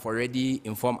think we have already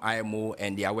informed IMO,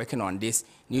 and they are working on these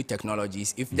new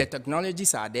technologies. If the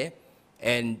technologies are there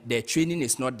and the training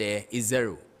is not there, it's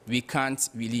zero. We can't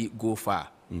really go far.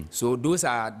 So those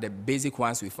are the basic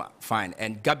ones we find.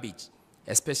 And garbage,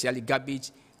 especially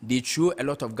garbage, they throw a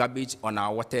lot of garbage on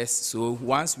our waters. So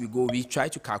once we go, we try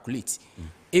to calculate.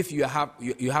 If you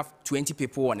have 20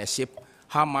 people on a ship,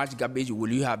 how much garbage will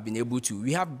you have been able to?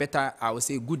 We have better, I would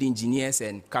say, good engineers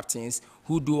and captains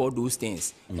who do all those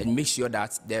things and make sure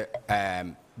that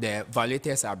the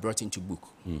violators are brought into book.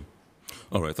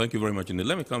 All right, thank you very much. And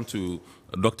let me come to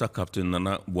Dr. Captain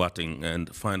Nana Boateng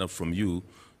and find out from you,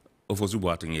 Ofosu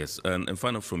Boateng, yes, and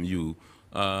find out from you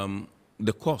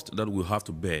the cost that we'll have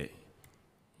to bear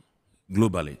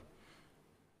globally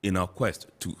in our quest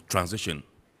to transition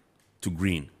to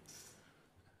green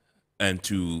and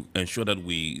to ensure that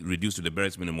we reduce to the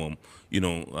barest minimum,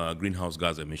 greenhouse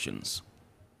gas emissions.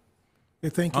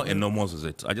 Thank you. How enormous is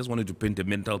it? I just wanted to paint a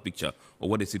mental picture of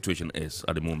what the situation is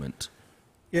at the moment.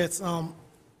 Yes,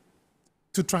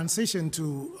 to transition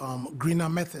to greener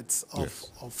methods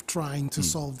of trying to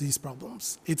solve these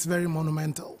problems, it's very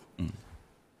monumental.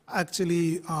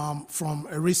 Actually, from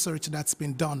a research that's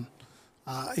been done,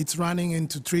 it's running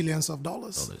into trillions of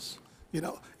dollars.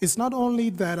 It's not only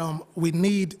that we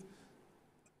need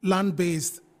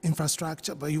land-based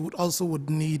infrastructure, but you would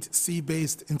need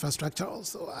sea-based infrastructure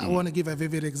also. I want to give a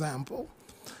vivid example.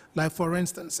 Like, for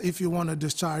instance, if you want to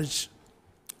discharge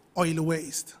oil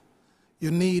waste,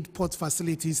 you need port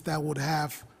facilities that would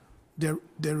have the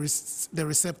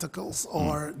receptacles,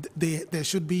 or there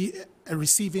should be a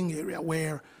receiving area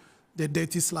where the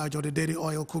dirty sludge or the dirty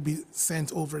oil could be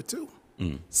sent over to.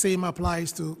 Same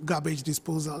applies to garbage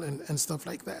disposal and stuff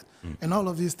like that. And all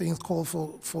of these things call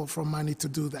for money to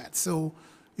do that. So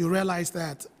you realize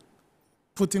that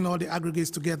putting all the aggregates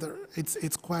together,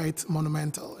 it's quite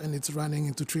monumental, and it's running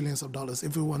into trillions of dollars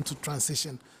if we want to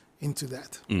transition into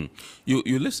that.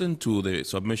 You listen to the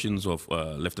submissions of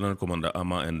Lieutenant Commander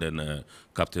Ama and then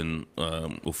Captain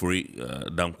Ofori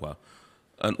Dankwa.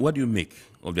 And what do you make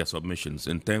of their submissions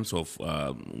in terms of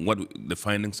what the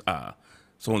findings are,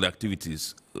 some of the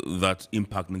activities that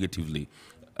impact negatively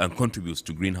and contributes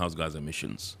to greenhouse gas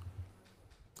emissions?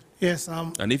 Yes.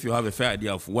 And if you have a fair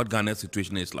idea of what Ghana's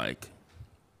situation is like?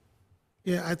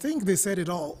 Yeah, I think they said it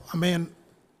all. I mean,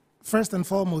 first and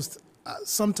foremost,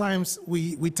 sometimes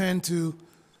we tend to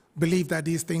believe that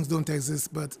these things don't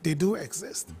exist, but they do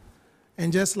exist.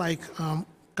 And just like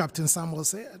Captain Samuel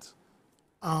said,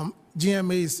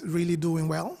 GMA is really doing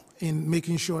well in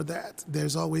making sure that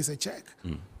there's always a check.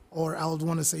 Or I would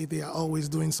want to say they are always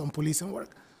doing some policing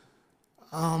work.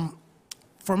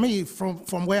 For me,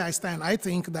 from where I stand, I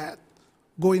think that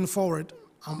going forward,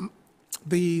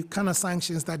 the kind of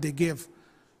sanctions that they give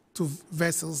to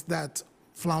vessels that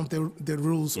flout the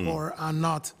rules or are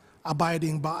not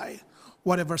abiding by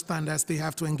whatever standards they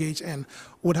have to engage in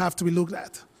would have to be looked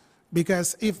at.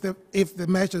 Because if the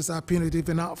measures are punitive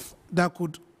enough, that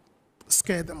could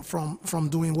scare them from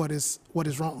doing what is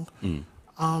wrong.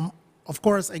 Of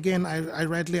course, again, I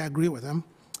readily agree with him.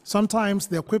 Sometimes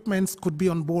the equipment could be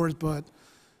on board, but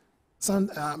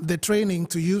the training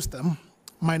to use them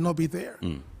might not be there.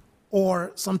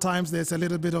 Or sometimes there's a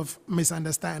little bit of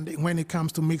misunderstanding when it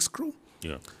comes to mixed crew.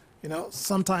 Yeah. You know,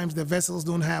 sometimes the vessels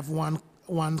don't have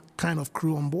one kind of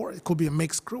crew on board. It could be a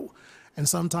mixed crew. And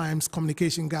sometimes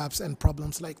communication gaps and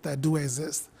problems like that do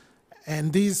exist.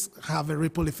 And these have a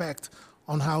ripple effect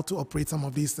on how to operate some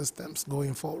of these systems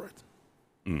going forward.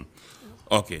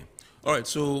 Okay. All right,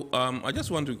 so I just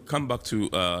want to come back to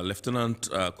Lieutenant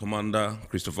Commander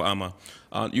Christopher Ama.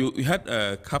 You had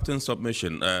a captain's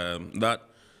submission that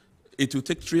it will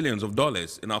take trillions of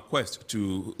dollars in our quest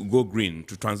to go green,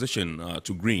 to transition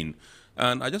to green.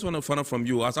 And I just want to find out from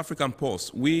you, as African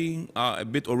ports, we are a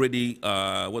bit already,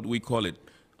 what do we call it,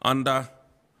 under,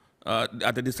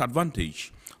 at a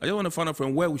disadvantage. I just want to find out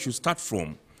from where we should start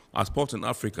from as ports in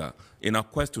Africa in our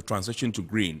quest to transition to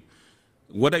green.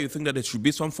 Whether you think that there should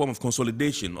be some form of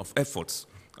consolidation of efforts,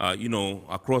 you know,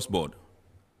 across board.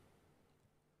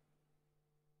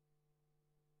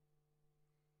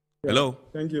 Yeah. Hello?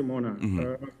 Thank you, Mona.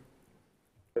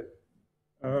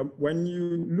 When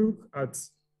you look at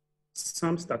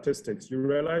some statistics, you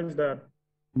realize that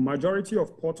majority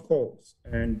of port calls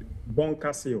and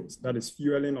bunker sales, that is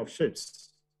fueling of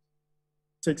ships,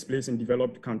 takes place in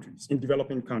developing countries.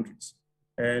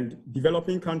 And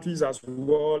developing countries as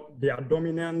well, they are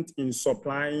dominant in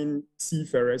supplying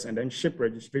seafarers and then ship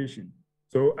registration.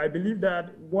 So I believe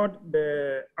that what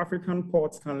the African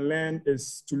ports can learn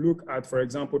is to look at, for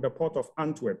example, the port of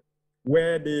Antwerp,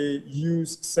 where they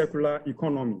use circular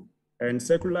economy. And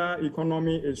circular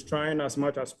economy is trying as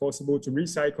much as possible to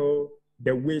recycle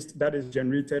the waste that is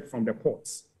generated from the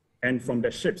ports and from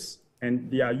the ships. And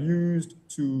they are used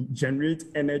to generate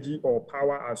energy or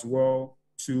power as well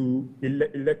to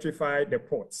electrify the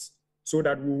ports, so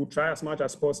that we will try as much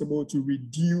as possible to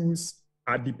reduce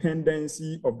our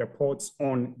dependency of the ports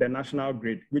on the national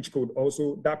grid, which could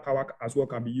also, that power as well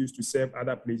can be used to serve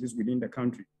other places within the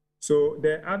country. So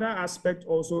the other aspect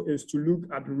also is to look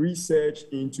at research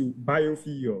into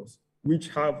biofuels, which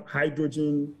have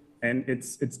hydrogen and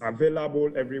it's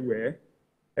available everywhere.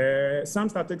 Some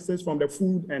statistics from the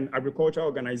Food and Agriculture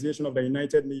Organization of the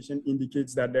United Nations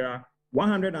indicates that there are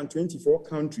 124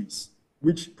 countries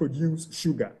which produce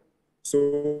sugar.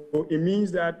 So it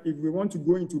means that if we want to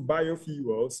go into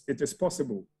biofuels, it is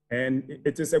possible. And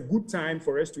it is a good time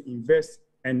for us to invest.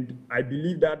 And I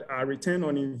believe that our return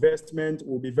on investment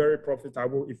will be very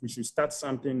profitable if we should start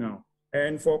something now.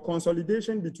 And for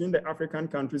consolidation between the African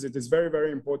countries, it is very,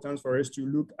 very important for us to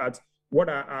look at what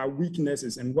are our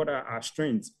weaknesses and what are our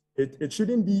strengths. It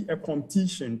shouldn't be a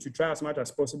competition to try as much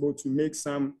as possible to make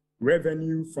some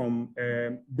revenue from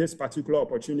this particular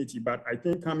opportunity. But I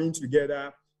think coming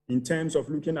together in terms of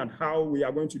looking at how we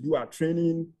are going to do our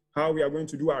training, how we are going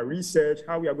to do our research,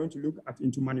 how we are going to look at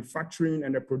into manufacturing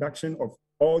and the production of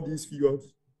all these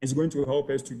fuels is going to help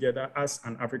us together as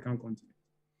an African continent.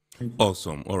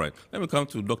 Awesome. All right. Let me come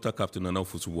to Dr. Captain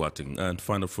Anafusu-Boateng and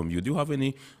find out from you. Do you have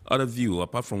any other view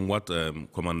apart from what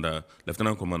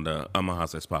Lieutenant Commander Ama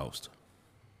has espoused?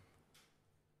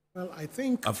 Well, I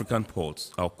think African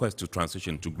ports, our quest to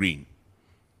transition to green.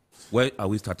 Where are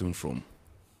we starting from?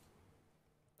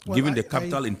 Well, given the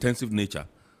capital-intensive nature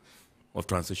of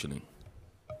transitioning?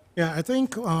 Yeah, I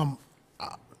think from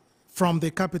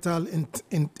the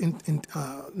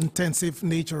capital-intensive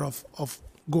nature of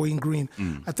going green,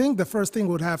 I think the first thing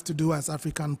we'd have to do as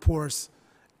African ports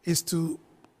is to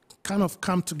kind of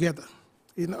come together.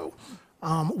 You know,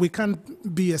 we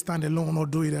can't be a standalone or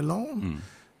do it alone.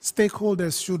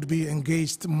 Stakeholders should be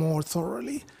engaged more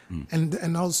thoroughly,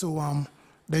 and also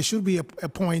there should be a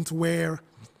point where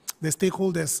the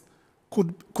stakeholders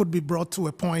could be brought to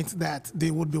a point that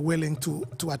they would be willing to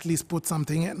at least put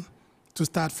something in to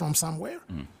start from somewhere.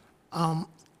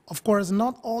 Of course,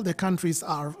 not all the countries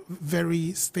are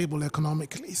very stable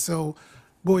economically, so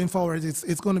going forward,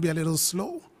 it's going to be a little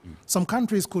slow. Some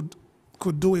countries could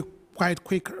do it quite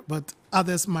quicker, but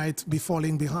others might be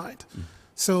falling behind.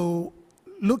 So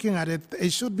looking at it,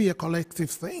 it should be a collective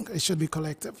thing. It should be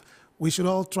collective. We should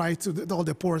all try to, all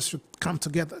the ports should come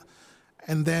together.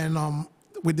 And then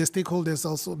with the stakeholders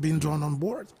also being drawn on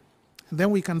board. And then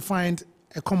we can find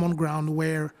a common ground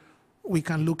where we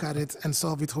can look at it and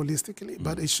solve it holistically.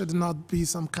 But it should not be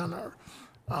some kind of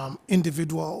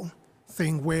individual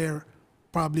thing where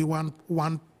probably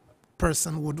one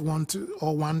person would want to,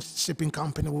 or one shipping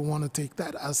company would want to take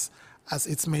that as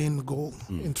its main goal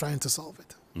in trying to solve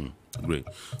it. Great.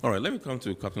 All right, let me come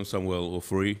to Captain Samuel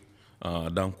Ofori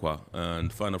Dankwa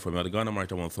and find out from the Ghana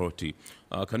Maritime Authority.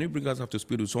 Can you bring us up to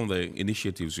speed with some of the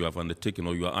initiatives you have undertaken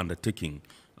or you are undertaking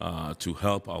to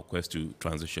help our quest to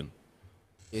transition?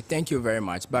 Thank you very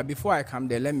much. But before I come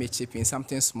there, let me chip in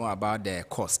something small about the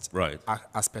cost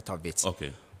aspect of it.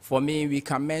 Okay. For me, we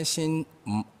can mention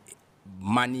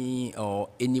money or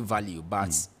any value,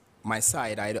 but my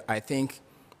side, I think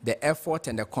the effort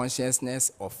and the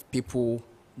consciousness of people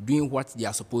doing what they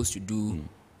are supposed to do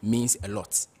means a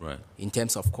lot in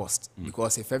terms of cost.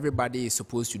 Because if everybody is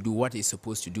supposed to do what is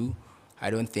supposed to do, I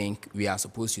don't think we are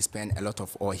supposed to spend a lot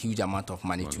of or a huge amount of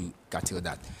money to curtail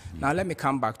that. Now let me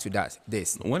come back to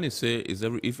this. When you say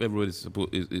if everybody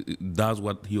does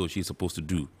what he or she is supposed to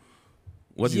do,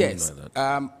 what do you mean by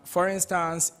that? For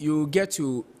instance, you get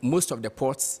to most of the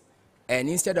ports, and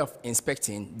instead of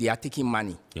inspecting, they are taking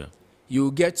money. Yeah.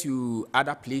 You get to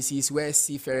other places where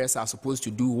seafarers are supposed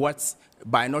to do what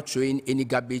by not throwing any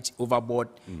garbage overboard.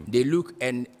 They look,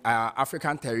 and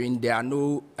African terrain, there are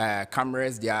no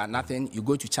cameras, there are nothing. You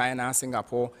go to China,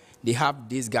 Singapore, they have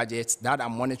these gadgets that are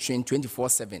monitoring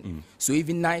 24/7. So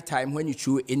even nighttime, when you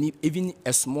throw even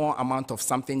a small amount of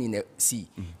something in the sea,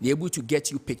 they're able to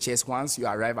get you pictures once you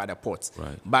arrive at the port.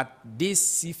 But these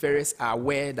seafarers are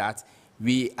aware that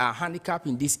we are handicapped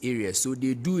in this area, so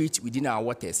they do it within our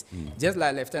waters. Just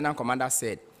like Lieutenant Commander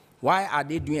said, why are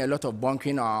they doing a lot of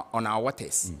bunkering on our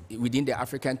waters within the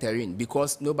African terrain?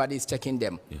 Because nobody is checking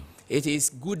them. It is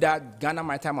good that Ghana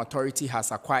Maritime Authority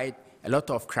has acquired a lot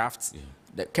of crafts.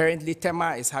 Currently,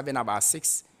 Tema is having about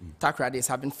 6, Takrade is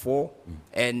having 4,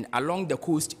 and along the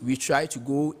coast, we try to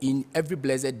go in every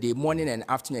blessed day, morning and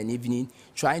afternoon and evening,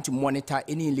 trying to monitor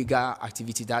any illegal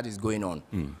activity that is going on.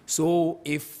 So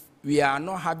if we are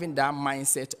not having that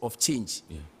mindset of change,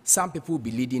 some people will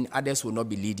be leading, others will not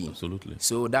be leading. Absolutely.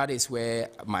 So that is where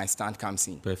my stand comes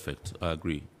in. Perfect. I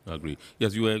agree.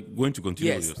 Yes, you were going to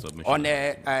continue with your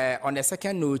submission. On the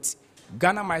second note,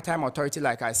 Ghana Maritime Authority,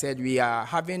 like I said, we are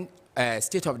having a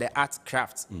state-of-the-art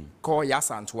craft called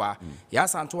Yasantua.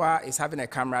 Yasantua is having a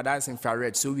camera that is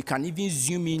infrared, so we can even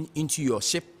zoom in into your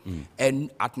ship and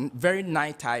at very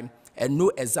night time and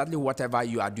know exactly whatever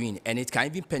you are doing. And it can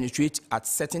even penetrate at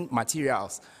certain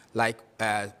materials like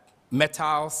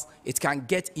metals. It can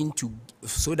get into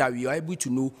so that we are able to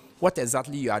know what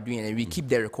exactly you are doing, and we keep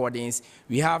the recordings.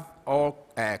 We have all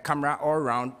camera all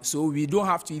around, so we don't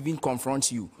have to even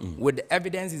confront you. With the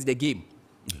evidence is the game.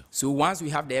 So once we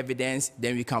have the evidence,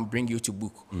 then we can bring you to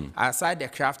book. Aside the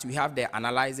craft, we have the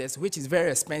analyzers, which is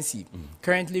very expensive.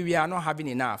 Currently, we are not having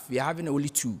enough. We are having only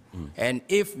 2. And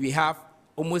if we have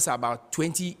almost about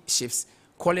 20 ships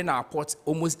calling our port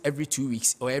almost every 2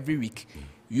 weeks or every week,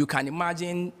 you can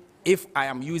imagine if I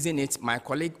am using it, my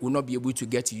colleague will not be able to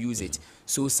get to use it.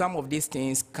 So some of these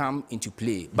things come into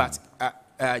play. But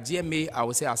GMA, I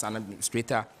would say as an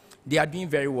administrator, they are doing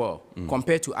very well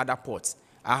compared to other ports.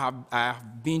 I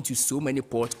have been to so many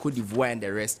ports, Cote d'Ivoire and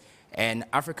the rest, and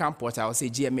African ports, I would say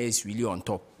GMA is really on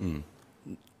top.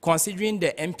 Considering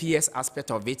the MPS aspect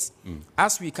of it,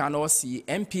 as we can all see,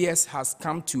 MPS has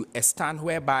come to a stand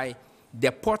whereby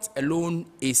the port alone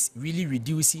is really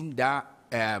reducing that,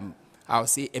 I would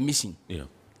say, emission.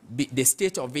 The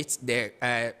state of it,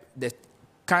 the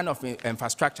kind of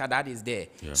infrastructure that is there.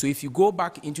 So if you go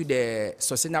back into the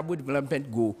Sustainable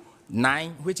Development Goal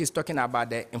 9, which is talking about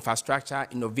the infrastructure,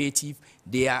 innovative,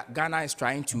 Ghana is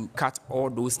trying to cut all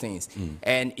those things.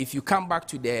 And if you come back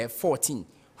to the 14,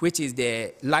 which is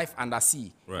the life under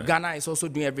sea, Ghana is also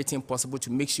doing everything possible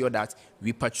to make sure that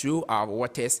we patrol our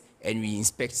waters and we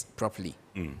inspect properly.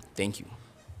 Thank you.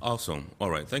 Awesome. All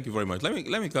right. Thank you very much. Let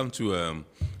me come to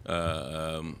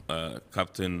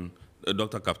Captain,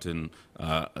 Dr. Captain,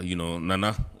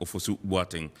 Nana Ofosu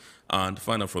Boateng, and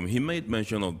find out from him. He made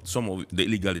mention of some of the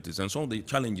illegalities and some of the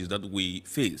challenges that we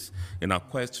face in our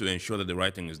quest to ensure that the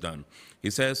right thing is done. He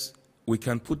says we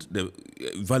can put the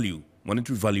value,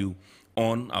 monetary value,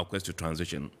 on our quest to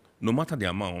transition. No matter the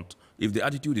amount, if the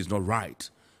attitude is not right,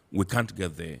 we can't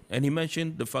get there. And he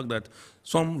mentioned the fact that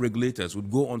some regulators would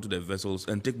go onto the vessels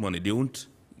and take money. They won't,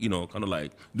 kind of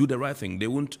like do the right thing. They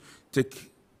won't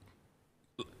take,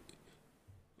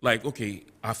 like, okay,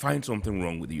 I find something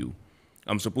wrong with you.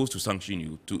 I'm supposed to sanction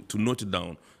you, to note it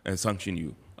down and sanction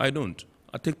you. I don't.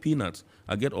 I take peanuts,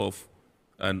 I get off,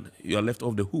 and you're left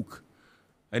off the hook.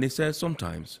 And he says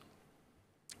sometimes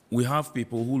we have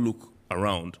people who look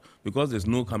around because there's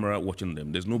no camera watching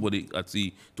them. There's nobody at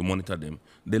sea to monitor them.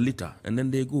 They litter, and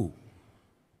then they go.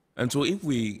 And so if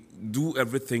we do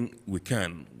everything we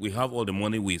can, we have all the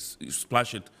money, we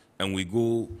splash it, and we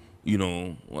go, you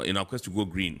know, in our quest to go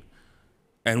green,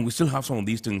 and we still have some of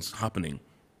these things happening,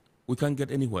 we can't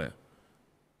get anywhere.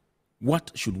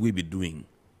 What should we be doing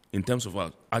in terms of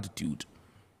our attitude?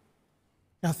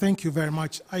 Yeah, thank you very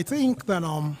much. I think that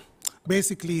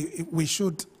basically we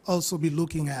should also be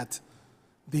looking at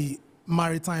the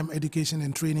maritime education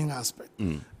and training aspect,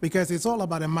 because it's all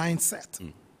about a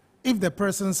mindset. If the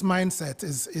person's mindset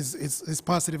is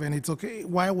positive and it's okay,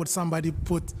 why would somebody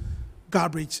put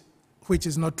garbage which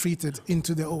is not treated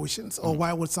into the oceans? Or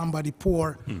why would somebody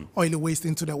pour oily waste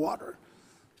into the water?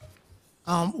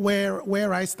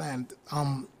 Where I stand,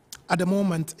 at the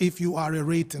moment, if you are a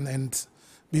rating and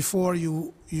before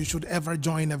you should ever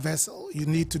join a vessel, you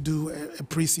need to do a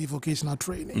pre-sea vocational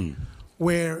training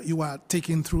where you are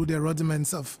taken through the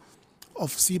rudiments of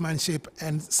seamanship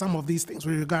and some of these things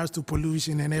with regards to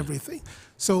pollution and everything.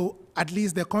 So at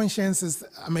least the conscience is,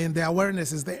 the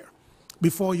awareness is there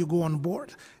before you go on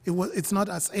board. It's not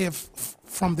as if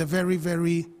from the very,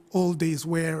 very old days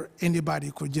where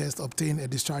anybody could just obtain a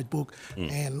discharge book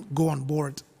and go on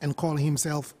board and call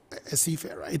himself a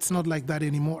seafarer. It's not like that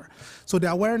anymore. So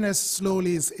the awareness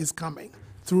slowly is coming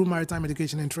through maritime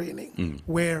education and training,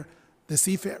 where the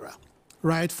seafarer,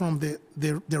 right from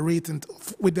the rating,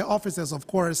 with the officers, of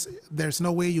course, there's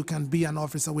no way you can be an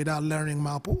officer without learning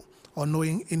MAPO or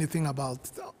knowing anything about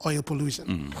oil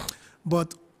pollution.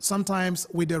 But sometimes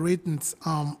with the ratings,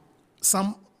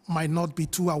 some might not be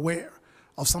too aware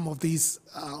of some of these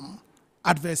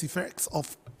adverse effects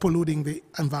of polluting the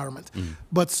environment.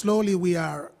 But slowly we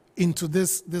are into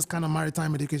this kind of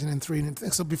maritime education and training.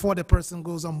 So before the person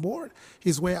goes on board,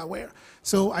 he's well aware.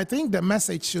 So I think the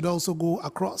message should also go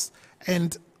across.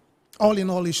 And all in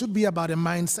all, it should be about a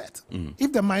mindset.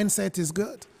 If the mindset is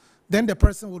good, then the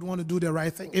person would want to do the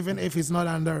right thing, even if it's not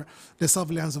under the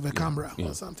surveillance of a camera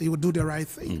or something. He would do the right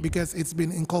thing because it's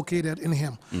been inculcated in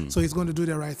him. So he's going to do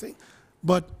the right thing.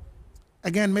 But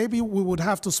again, maybe we would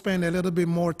have to spend a little bit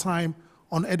more time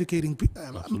on educating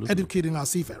our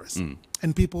seafarers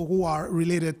and people who are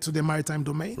related to the maritime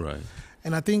domain. Right.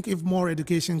 And I think if more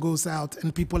education goes out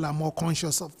and people are more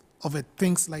conscious of it,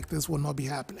 things like this will not be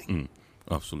happening.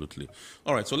 Absolutely.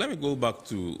 All right, so let me go back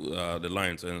to the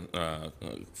lines and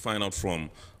find out from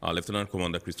Lieutenant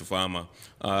Commander Christopher Ama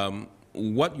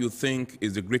what you think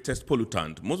is the greatest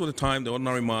pollutant. Most of the time, the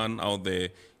ordinary man out there,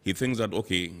 he thinks that,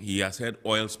 okay, he has had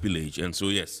oil spillage, and so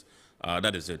yes,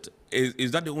 that is it.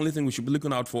 Is that the only thing we should be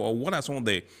looking out for, or what are some of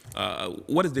the,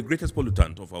 what is the greatest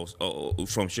pollutant of our,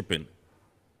 from shipping?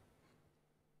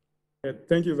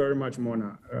 Thank you very much,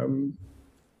 Mona.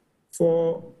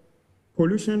 For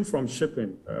pollution from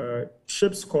shipping,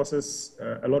 ships causes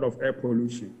a lot of air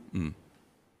pollution.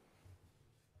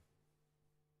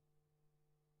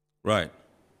 Right.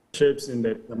 Ships in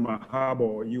the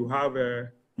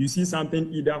harbor, you see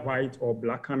something either white or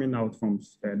black coming out from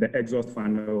the exhaust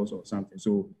funnels or something.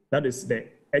 So that is the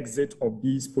exit of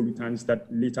these pollutants that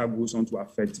later goes on to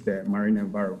affect the marine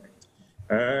environment.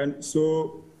 And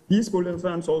so these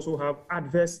pollutants also have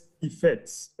adverse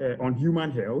effects on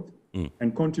human health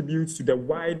and contributes to the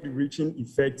wide-reaching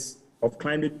effects of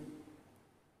climate.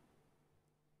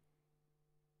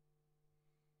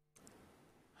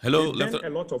 Hello, They burn a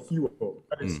lot of fuel.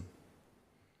 That is,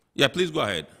 yeah, please go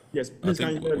ahead. Yes, please.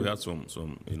 I think we had some,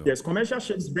 you know. Yes, commercial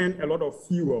ships burn a lot of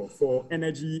fuel for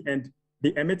energy, and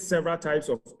they emit several types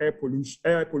of air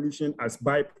pollution as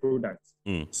byproducts.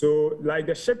 So, like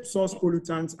the ship source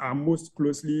pollutants are most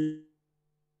closely.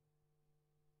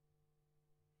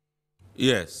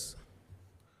 Yes.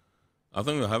 I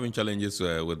think we're having challenges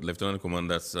with Lieutenant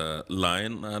Commander's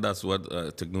line. That's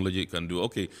what technology can do.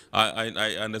 Okay,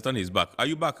 I understand he's back. Are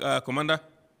you back, Commander?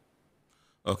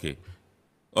 Okay.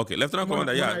 Okay, Lieutenant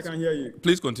Commander, yeah. I can hear you.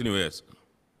 Please continue, yes.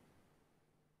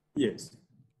 Yes.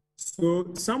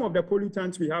 So some of the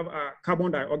pollutants we have are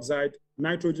carbon dioxide,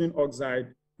 nitrogen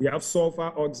oxide, we have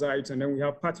sulfur oxides, and then we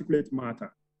have particulate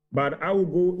matter. But I will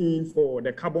go in for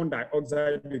the carbon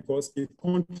dioxide because it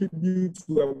contributes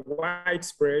to a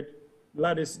widespread,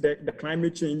 that is the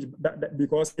climate change,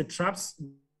 because it traps.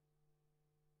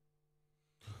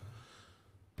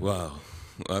 Wow,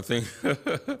 I think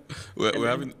we're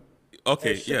having,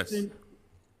 okay, yes.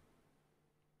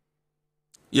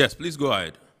 Yes, please go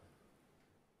ahead.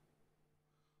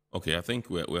 Okay, I think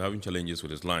we're having challenges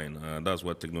with this line. That's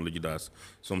what technology does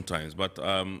sometimes. But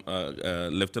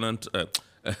Lieutenant,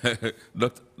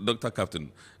 Dr.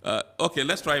 Captain, okay,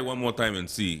 let's try one more time and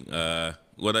see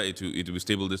whether it will be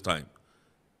stable this time.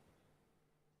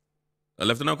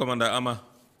 Lieutenant Commander Ama.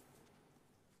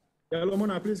 Hello,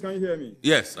 Mona, please, can you hear me?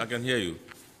 Yes, I can hear you.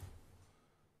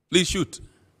 Please shoot.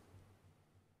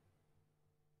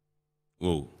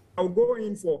 Whoa. I'll go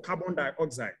in for carbon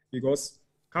dioxide because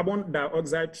carbon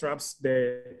dioxide traps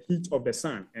the heat of the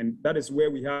sun, and that is where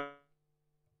we have.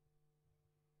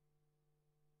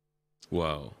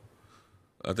 Wow.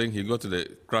 I think he got to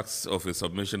the crux of his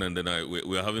submission, and then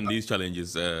we are having these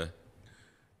challenges.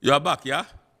 You are back, yeah?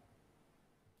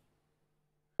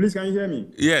 Please, can you hear me?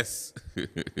 Yes.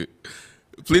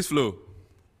 Please flow.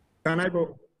 Can I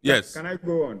go? Yes. Can I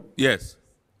go on? Yes.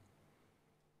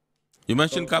 You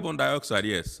mentioned carbon dioxide,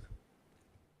 yes.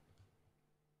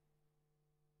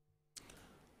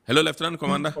 Hello, Lieutenant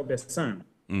Commander. Of the sun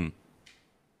in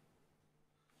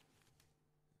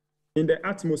the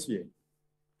atmosphere.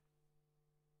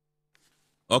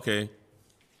 Okay.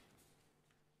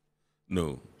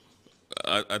 No,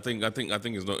 I think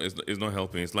it's not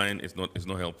helping. It's lying. It's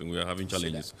not helping. We are having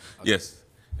challenges. Okay. Yes.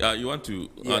 You want to?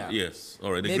 Yes.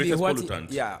 All right. The Maybe greatest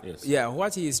pollutant. Yes. Yeah.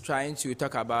 What he is trying to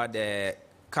talk about the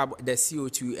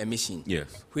CO2 emission.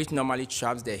 Yes. Which normally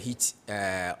traps the heat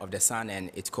of the sun,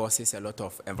 and it causes a lot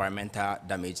of environmental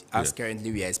damage. As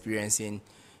currently we are experiencing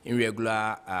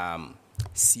irregular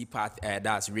sea path,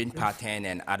 that's rain pattern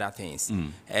and other things.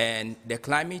 And the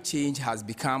climate change has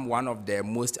become one of the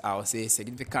most, I would say,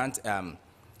 significant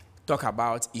talk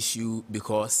about issue,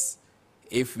 because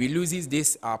if we lose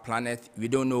this, our planet, we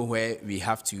don't know where we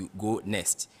have to go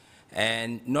next.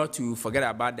 And not to forget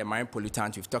about the marine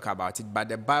pollutant, we've talked about it, but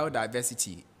the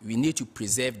biodiversity, we need to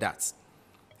preserve that.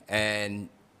 And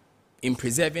in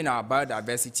preserving our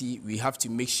biodiversity, we have to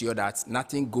make sure that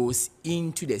nothing goes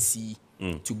into the sea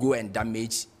to go and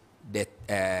damage the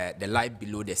life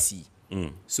below the sea.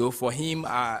 So for him,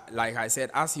 like I said,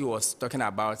 as he was talking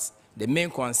about, the main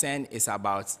concern is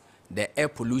about the air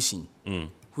pollution,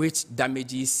 which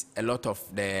damages a lot of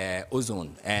the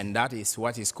ozone, and that is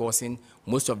what is causing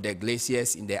most of the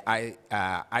glaciers in the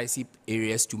icy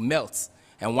areas to melt.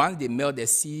 And once they melt, the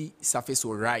sea surface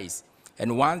will rise.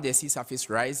 And once the sea surface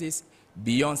rises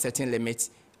beyond certain limits,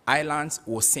 islands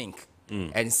will sink.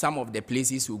 And some of the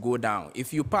places will go down.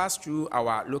 If you pass through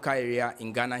our local area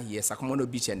in Ghana here, Sacramento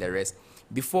Beach and the rest,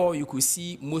 before you could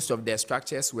see most of the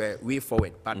structures were way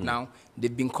forward, but now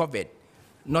they've been covered,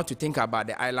 not to think about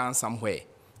the island somewhere.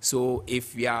 So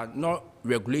if we are not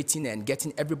regulating and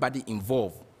getting everybody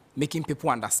involved, making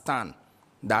people understand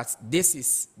that this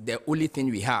is the only thing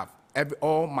we have,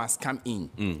 all must come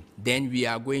in, then we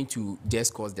are going to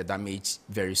just cause the damage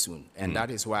very soon. And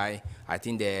that is why I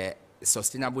think the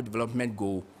Sustainable Development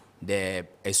Goal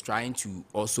is trying to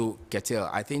also curtail.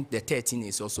 I think the 13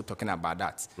 is also talking about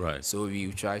that. Right. So we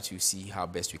will try to see how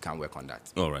best we can work on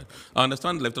that. All right. I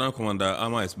understand Lieutenant Commander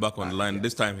Ama is back on the line.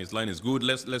 This time his line is good.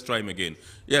 Let's try him again.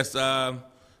 Yes,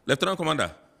 Lieutenant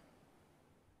Commander.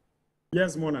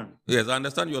 Yes, Mona. Yes, I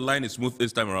understand your line is smooth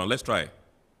this time around. Let's try.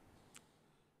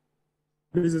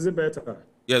 Please, is it better?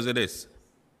 Yes, it is.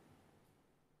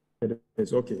 It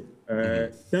is, okay.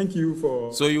 Thank you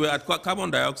for... So you were at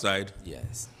carbon dioxide?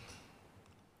 Yes.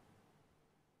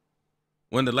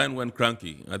 When the line went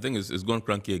cranky, I think it's gone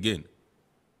cranky again.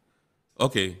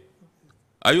 Okay.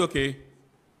 Are you okay?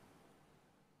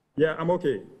 Yeah, I'm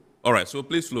okay. All right, so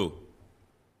please flow.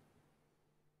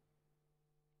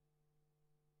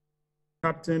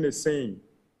 Captain is saying.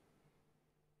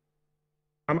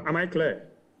 Am I clear?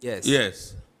 Yes.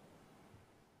 Yes.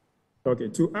 Okay,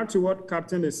 to add to what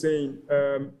Captain is saying,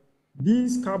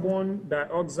 this carbon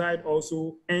dioxide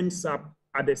also ends up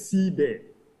at the seabed,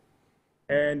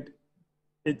 and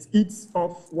it eats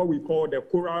off what we call the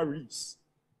coral reefs.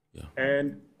 Yeah.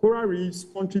 And coral reefs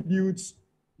contribute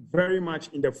very much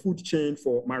in the food chain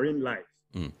for marine life.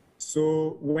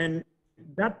 So when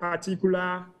that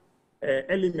particular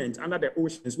element under the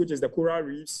oceans, which is the coral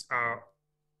reefs, are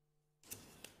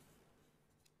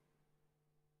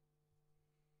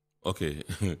okay.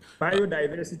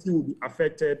 biodiversity will be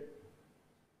affected.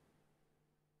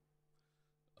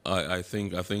 I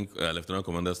think Lieutenant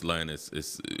Commander's line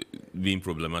is being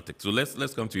problematic. So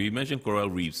let's come to you. You mentioned coral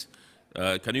reefs.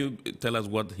 Can you tell us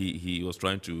what he was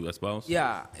trying to espouse?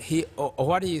 Yeah,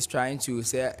 what he is trying to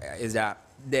say is that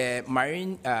the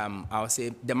marine, I would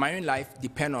say, the marine life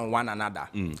depend on one another.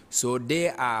 So they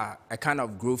are a kind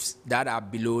of growths that are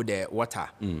below the water.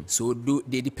 So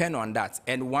they depend on that.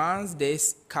 And once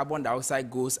this carbon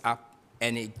dioxide goes up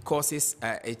and it causes,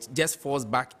 it just falls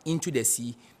back into the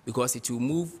sea, because it will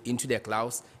move into the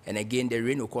clouds, and again the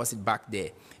rain will cause it back there,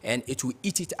 and it will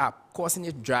eat it up, causing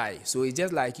it dry. So it's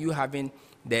just like you having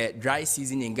the dry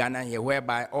season in Ghana here,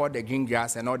 whereby all the green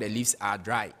grass and all the leaves are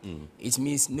dry. It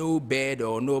means no bird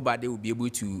or nobody will be able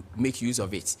to make use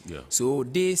of it. Yeah. So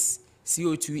this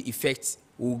CO2 effect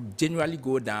will generally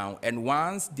go down. And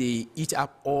once they eat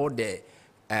up all the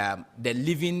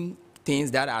living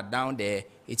things that are down there,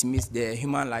 it means the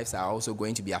human lives are also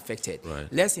going to be affected. Right.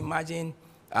 Let's imagine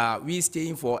we're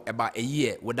staying for about a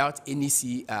year without any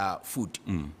sea food.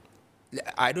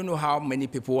 I don't know how many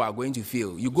people are going to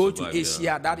feel. You go to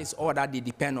Asia, that is all that they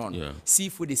depend on. Yeah.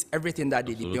 Seafood is everything that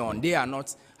they depend on. They are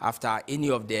not after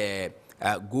any of the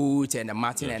goat and the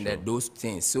martin and those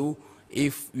things. So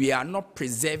if we are not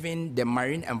preserving the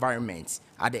marine environment,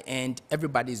 at the end,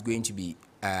 everybody is going to be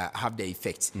have the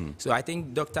effect. So I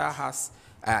think Doctor has,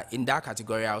 in that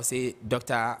category, I would say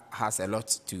Doctor has a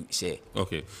lot to share.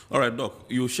 Okay. All right, Doc,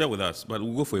 you share with us, but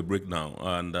we'll go for a break now.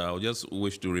 And I just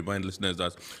wish to remind listeners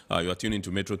that you are tuning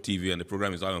to Metro TV and the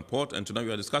program is Eye on Port. And tonight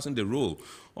we are discussing the role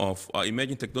of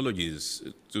emerging technologies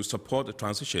to support the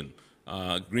transition,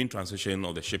 green transition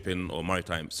of the shipping or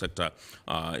maritime sector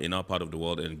in our part of the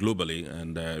world and globally.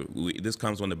 And this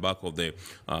comes on the back of the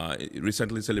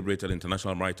recently celebrated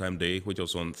International Maritime Day, which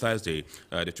was on Thursday,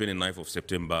 the 29th of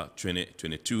September,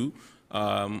 2022.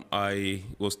 I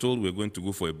was told we were going to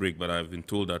go for a break, but I've been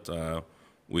told that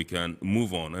we can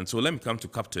move on. And so let me come to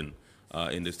Captain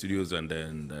in the studios and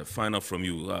then find out from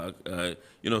you.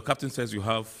 You know, Captain says you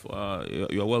have,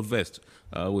 you are well versed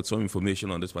with some information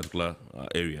on this particular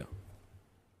area.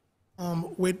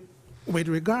 With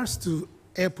regards to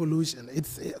air pollution,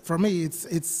 for me,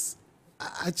 it's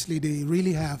actually they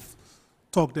really have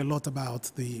talked a lot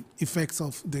about the effects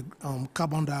of the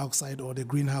carbon dioxide or the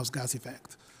greenhouse gas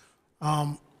effect.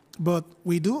 But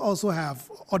we do also have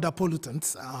other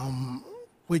pollutants,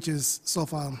 which is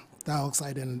sulfur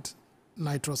dioxide and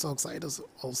nitrous oxide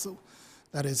also.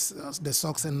 That is the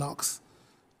SOx and NOx.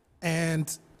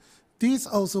 And these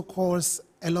also cause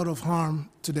a lot of harm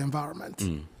to the environment.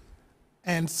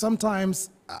 And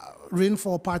sometimes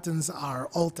rainfall patterns are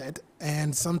altered,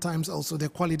 and sometimes also the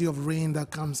quality of rain that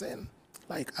comes in,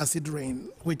 like acid rain,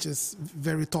 which is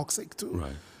very toxic to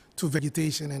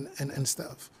vegetation and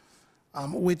stuff.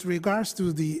 With regards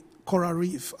to the coral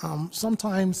reef,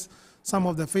 sometimes some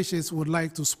of the fishes would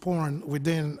like to spawn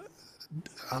within,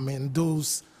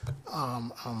 those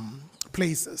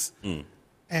places.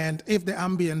 And if the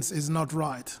ambience is not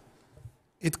right,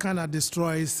 it kind of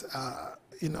destroys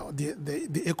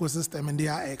the ecosystem and the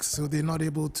IX, so they're not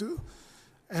able to.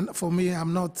 And for me,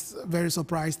 I'm not very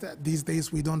surprised that these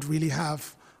days we don't really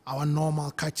have our normal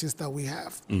catches that we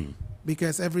have,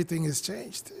 because everything is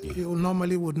changed. You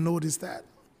normally would notice that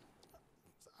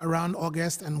around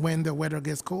August and when the weather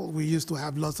gets cold, we used to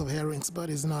have lots of herrings, but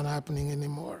it's not happening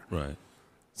anymore. Right.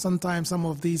 Sometimes some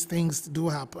of these things do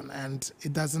happen, and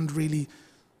it doesn't really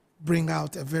bring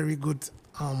out a very good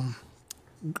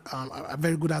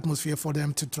atmosphere for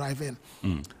them to thrive in.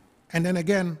 And then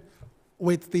again,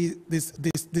 with the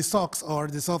SOx or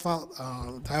the sulfur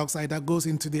dioxide that goes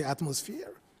into the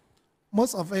atmosphere,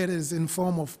 most of it is in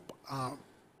form of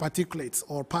particulates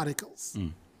or particles.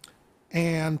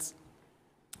 And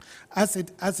as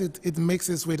it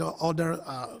mixes with other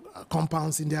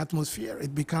compounds in the atmosphere,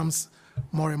 it becomes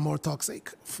more and more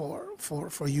toxic for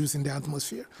use in the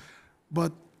atmosphere.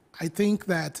 But I think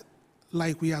that,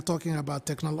 like we are talking about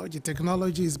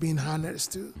technology is being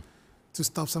harnessed to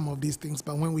stop some of these things.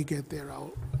 But when we get there, I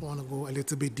want to go a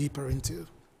little bit deeper into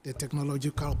the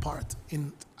technological part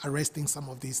in arresting some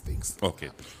of these things. Okay.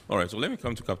 All right. So let me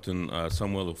come to Captain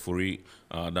Samuel Ofori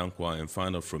Dankwa and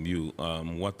find out from you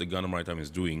what the Ghana Maritime is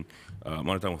doing,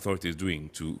 Maritime Authority is doing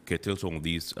to curtail some of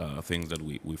these things that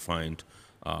we find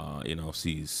in our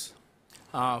seas.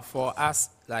 For us,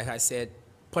 like I said,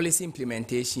 policy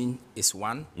implementation is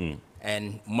one,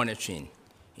 and monitoring.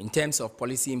 In terms of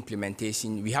policy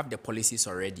implementation, we have the policies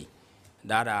already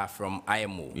that are from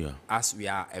IMO, as we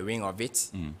are a wing of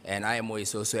it, and IMO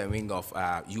is also a wing of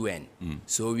UN.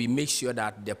 So we make sure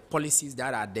that the policies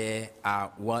that are there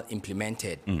are well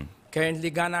implemented. Currently,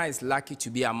 Ghana is lucky to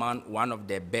be among one of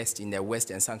the best in the West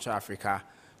and Central Africa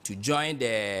to join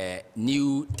the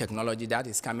new technology that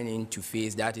is coming into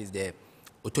phase, that is the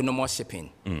autonomous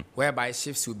shipping, whereby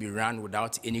ships will be run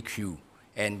without any crew.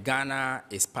 And Ghana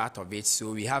is part of it,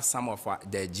 so we have some of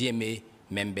the GMA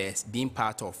members being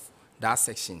part of that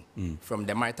section from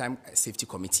the Maritime Safety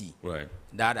Committee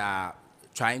that are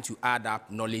trying to add up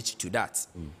knowledge to that.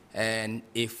 And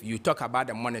if you talk about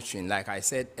the monitoring, like I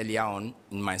said earlier on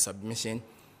in my submission,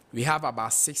 we have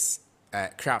about 6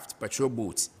 craft patrol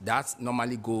boats that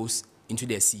normally goes into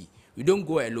the sea. We don't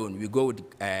go alone, we go with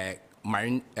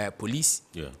Marine Police,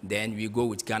 then we go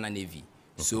with Ghana Navy.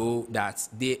 So that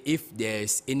if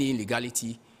there's any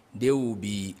illegality, they will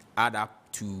be added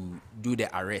up to do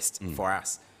the arrest for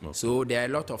us. So there are a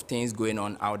lot of things going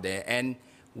on out there. And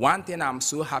One thing I'm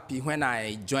so happy when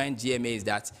I joined GMA is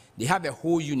that they have a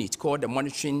whole unit called the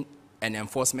Monitoring and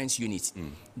Enforcement Unit.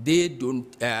 They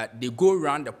go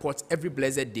around the port every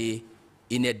blessed day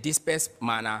in a dispersed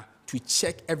manner to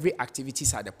check every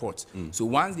activities at the port. So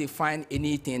once they find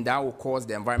anything that will cause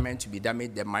the environment to be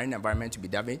damaged, the marine environment to be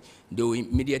damaged, they will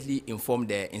immediately inform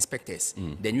the inspectors.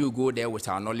 Then you go there with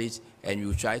our knowledge and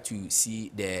you try to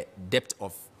see the depth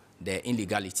of the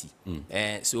illegality.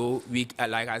 So we,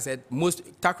 like I said,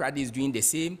 most Takrady is doing the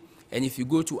same. And if you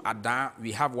go to Adan,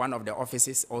 we have one of the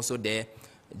offices also there.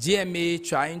 GMA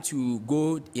trying to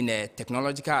go in a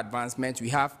technological advancement. We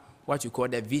have what you call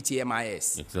the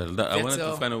VTMIS. Exactly. I wanted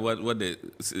to find out what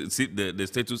the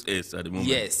status is at the moment.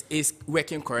 Yes, it's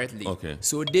working correctly. Okay.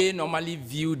 So they normally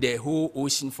view the whole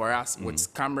ocean for us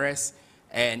with cameras,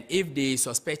 and if they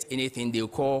suspect anything, they'll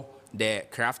call the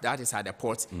craft that is at the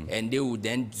port, and they will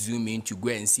then zoom in to go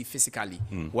and see physically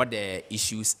what the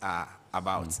issues are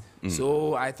about.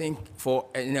 So I think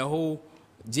in the whole,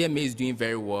 GMA is doing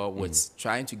very well with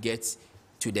trying to get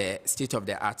to the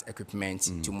state-of-the-art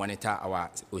equipment to monitor our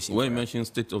ocean. When you mention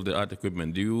state-of-the-art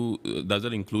equipment, does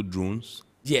that include drones?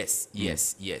 Yes,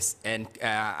 yes. And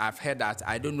I've heard that.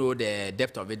 I don't know the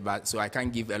depth of it, but so I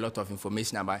can't give a lot of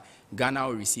information about. Ghana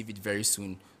will receive it very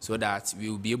soon so that we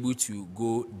will be able to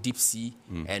go deep sea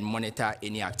and monitor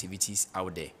any activities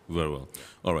out there. Very well.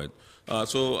 All right.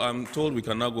 So I'm told we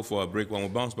can now go for a break. When we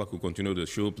bounce back, we'll continue the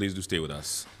show. Please do stay with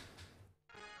us.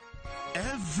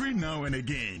 Every now and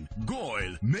again,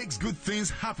 Goil makes good things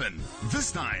happen. This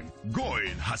time, Goil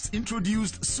has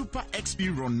introduced Super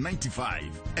XP Ron 95,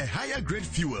 a higher grade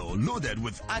fuel loaded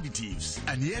with additives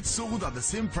and yet sold at the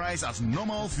same price as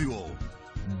normal fuel.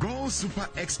 Goil Super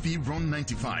XP Ron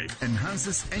 95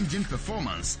 enhances engine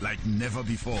performance like never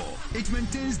before. It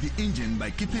maintains the engine by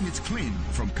keeping it clean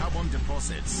from carbon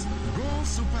deposits. Goil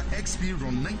Super XP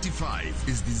Ron 95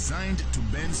 is designed to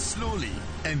burn slowly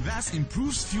and thus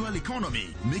improves fuel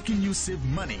economy, making you save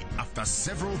money after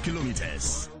several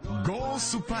kilometers. Goil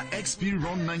Super XP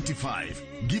Ron 95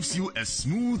 gives you a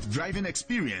smooth driving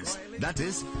experience, that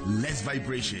is, less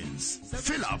vibrations.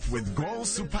 Fill up with Goil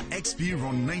Super XP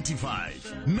Ron 95.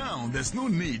 Now there's no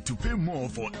need to pay more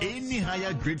for any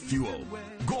higher grade fuel.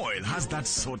 Goil has that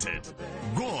sorted.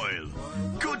 Goil,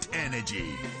 good energy.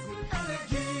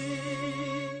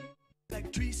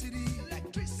 Electricity,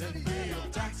 then pay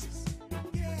your taxes.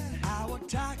 Our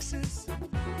taxes,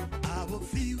 our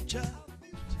future.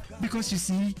 Because you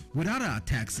see, without our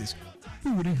taxes,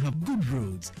 we wouldn't have good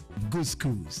roads, good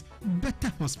schools,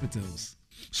 better hospitals,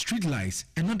 street lights,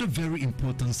 and other very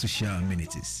important social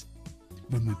amenities.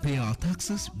 When we pay our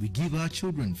taxes, we give our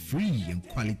children free and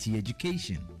quality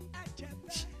education.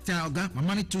 Talga, my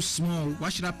money too small. Why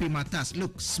should I pay my tax?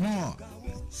 Look, small.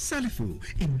 Salifo,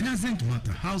 it doesn't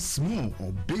matter how small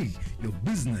or big your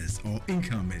business or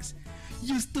income is.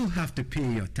 You still have to pay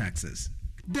your taxes.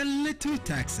 The little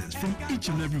taxes from each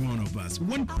and every one of us,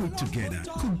 when put together,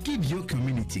 could give your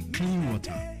community clean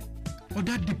water or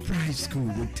that deprived school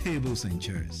with tables and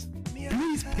chairs.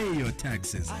 Please pay your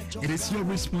taxes. It is your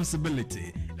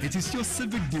responsibility. It is your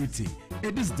civic duty.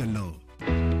 It is the law.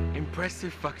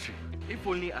 Impressive factory. If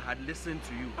only I had listened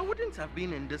to you, I wouldn't have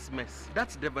been in this mess.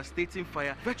 That devastating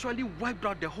fire virtually wiped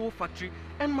out the whole factory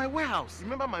and my warehouse.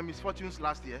 Remember my misfortunes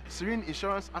last year? Serene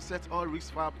Insurance Asset All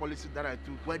Risk Fire policy that I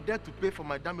took were there to pay for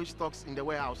my damaged stocks in the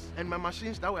warehouse. And my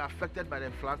machines that were affected by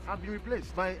the floods have been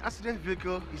replaced. My accident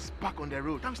vehicle is back on the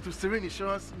road thanks to Serene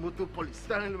Insurance Motor Policy.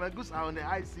 Currently, my goods are on the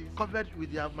high seas, covered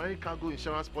with their marine cargo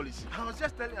insurance policy. I was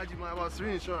just telling Ajima about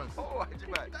Serene Insurance. Oh,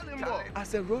 Ajima, tell him more.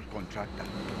 As a road contractor,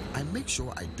 I make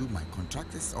sure I do my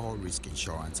contractors all risk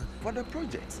insurance for the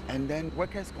projects and then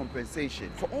workers'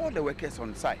 compensation for all the workers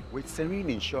on site. With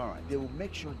Serene Insurance, they will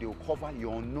make sure they will cover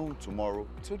your unknown tomorrow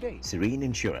today. Serene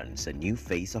Insurance, a new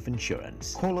face of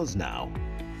insurance. Call us now.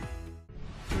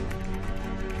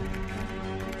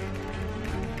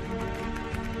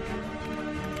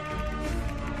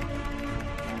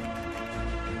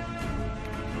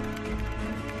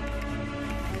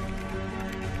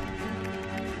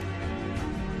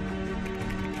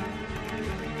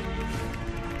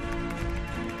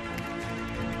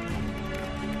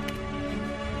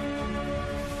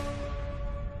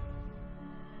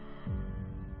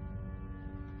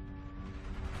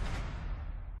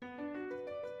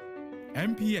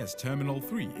 MPS Terminal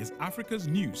 3 is Africa's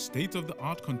new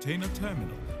state-of-the-art container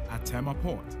terminal at Tema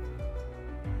Port.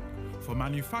 For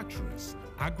manufacturers,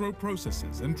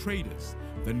 agro-processors and traders,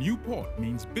 the new port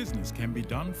means business can be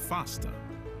done faster.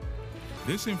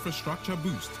 This infrastructure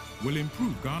boost will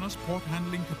improve Ghana's port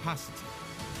handling capacity,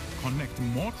 connect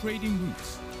more trading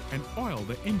routes, and oil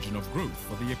the engine of growth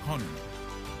for the economy.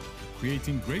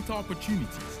 creating greater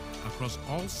opportunities across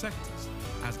all sectors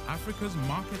as Africa's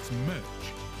markets merge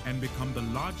and become the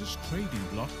largest trading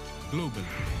bloc globally.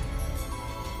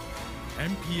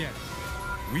 MPS,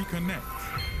 we connect,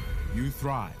 you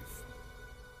thrive.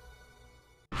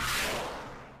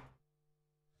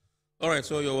 All right,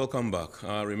 so you're welcome back.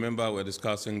 Remember, we're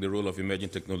discussing the role of emerging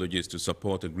technologies to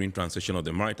support the green transition of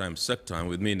the maritime sector. And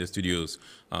with me in the studios,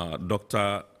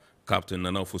 Dr. Captain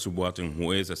Nana Ofosu-Boateng,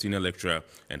 who is a senior lecturer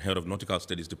and head of Nautical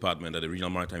Studies Department at the Regional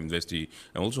Maritime University.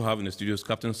 And also have in the studios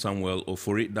Captain Samuel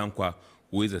Ofori-Dankwa,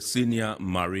 who is a senior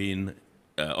marine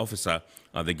officer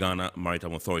at the Ghana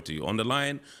Maritime Authority. On the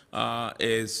line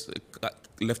is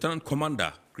Lieutenant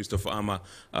Commander Christopher Ama,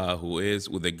 who is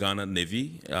with the Ghana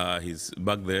Navy. He's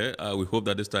back there. We hope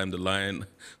that this time the line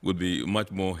will be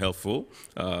much more helpful.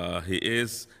 He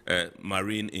is a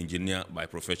marine engineer by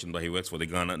profession, but he works for the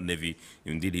Ghana Navy.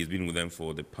 Indeed, he's been with them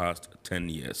for the past 10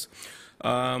 years.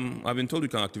 I've been told you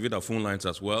can activate our phone lines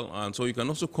as well, and so you can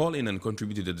also call in and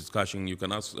contribute to the discussion. You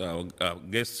can ask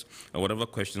guests whatever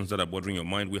questions that are bothering your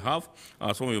mind. We have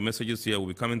some of your messages here. We'll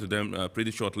be coming to them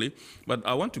pretty shortly, but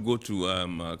I want to go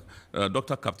to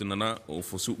Dr. Captain Nana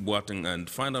Ofosu-Boateng and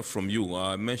find out from you.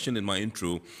 I mentioned in my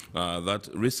intro that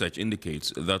research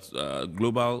indicates that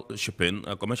global shipping,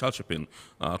 commercial shipping,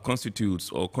 constitutes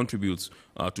or contributes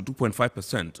to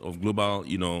 2.5% of global,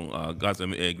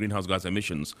 greenhouse gas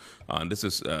emissions. And this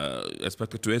is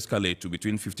expected to escalate to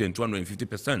between 50 and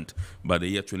 250% by the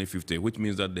year 2050, which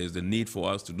means that there's the need for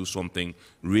us to do something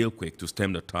real quick to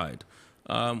stem the tide.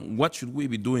 What should we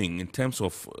be doing in terms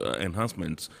of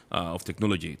enhancements of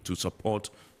technology to support,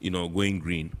 going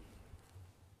green?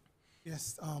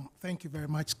 Yes, thank you very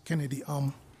much, Kennedy.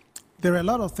 There are a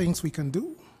lot of things we can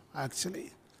do,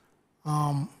 actually.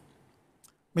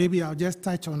 Maybe I'll just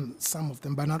touch on some of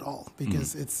them, but not all,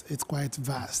 because it's quite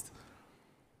vast.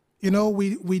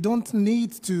 We don't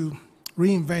need to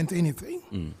reinvent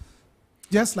anything.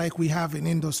 Just like we have in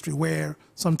industry where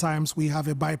sometimes we have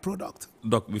a byproduct.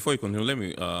 Doc, before you continue, let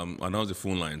me announce the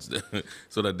phone lines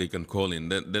so that they can call in.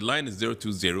 The line is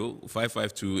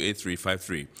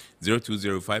 020-552-8353.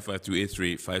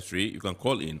 020-552-8353. You can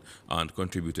call in and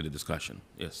contribute to the discussion.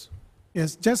 Yes.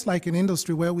 Yes, just like in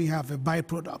industry where we have a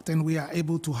byproduct and we are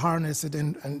able to harness it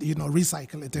and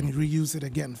recycle it and reuse it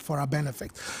again for our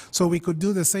benefit. So we could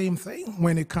do the same thing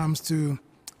when it comes to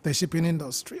the shipping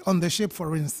industry. On the ship,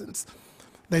 for instance,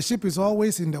 the ship is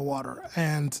always in the water,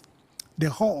 and the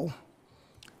hull,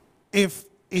 if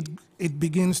it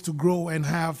begins to grow and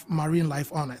have marine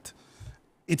life on it,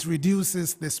 it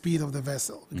reduces the speed of the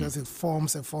vessel because it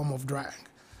forms a form of drag.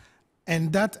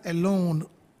 And that alone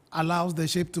allows the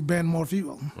ship to burn more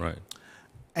fuel. Right.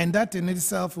 And that in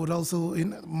itself would also,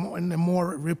 in a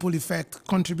more ripple effect,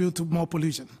 contribute to more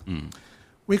pollution.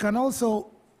 We can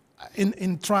also,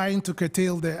 in trying to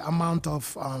curtail the amount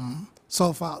of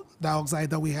sulfur dioxide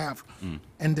that we have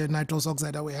and the nitrous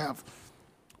oxide that we have,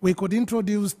 we could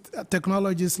introduce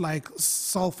technologies like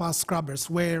sulfur scrubbers,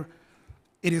 where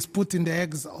it is put in the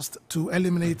exhaust to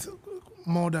eliminate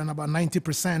more than about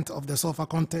 90% of the sulfur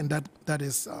content that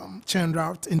is churned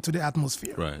out into the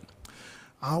atmosphere. Right.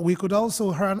 We could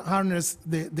also harness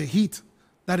the heat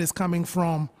that is coming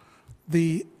from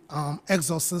the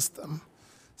exhaust system,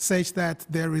 such that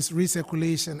there is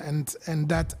recirculation, and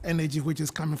that energy which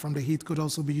is coming from the heat could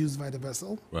also be used by the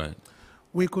vessel. Right.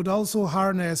 We could also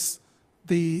harness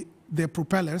the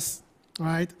propellers,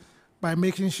 right, by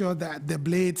making sure that the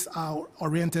blades are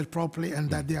oriented properly and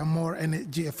that they are more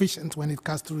energy efficient when it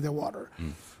cuts through the water.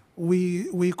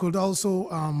 We could also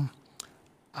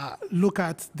look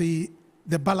at the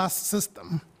ballast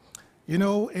system.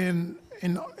 In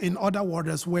other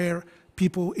waters where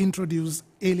people introduce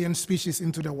alien species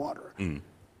into the water,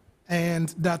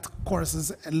 and that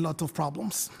causes a lot of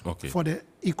problems for the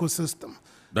ecosystem.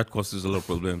 That causes a lot of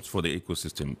problems for the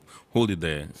ecosystem. Hold it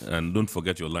there, and don't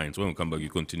forget your lines. When we come back, you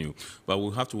continue. But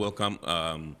we'll have to welcome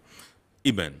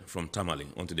Iben from Tamale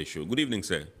onto the show. Good evening,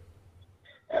 sir.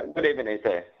 Good evening,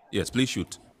 sir. Yes, please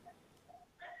shoot.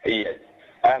 Yes.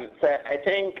 Sir, I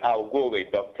think I'll go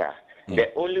with Doctor.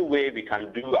 The only way we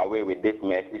can do away with this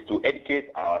mess is to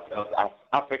educate ourselves as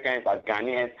Africans, as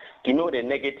Ghanaians, to know the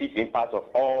negative impact of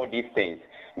all these things.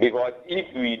 Because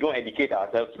if we don't educate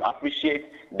ourselves to appreciate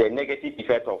the negative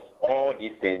effect of all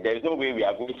these things, there is no way we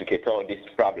are going to curtail this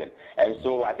problem. And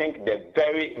so I think the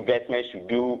very investment should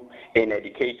do in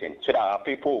education so that our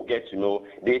people will get to know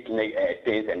these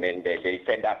things and then the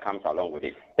effect that comes along with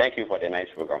it. Thank you for the nice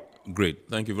program. Great.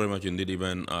 Thank you very much indeed,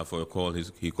 Iben, for your call.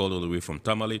 He called all the way from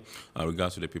Tamale.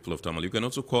 Regards to the people of Tamale. You can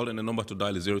also call, and the number to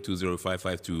dial is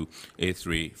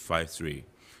 020-552-8353.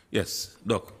 Yes,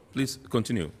 Doc, please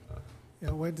continue.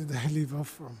 Yeah, where did I leave off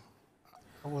from?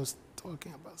 I was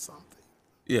talking about something.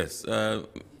 Yes.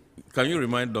 Can you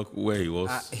remind Doc where he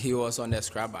was? He was on the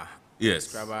scrubber. Yes.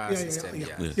 Scrubber system.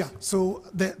 Yes. Yeah. So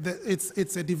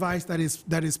it's a device that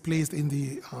is placed in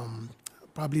the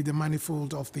probably the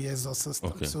manifold of the exhaust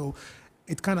system. Okay. So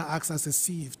it kind of acts as a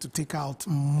sieve to take out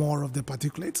more of the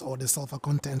particulates or the sulfur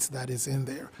contents that is in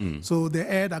there. So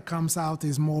the air that comes out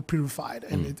is more purified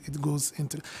and it goes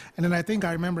into. And then I think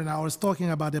I remember now I was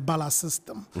talking about the ballast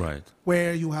system, right,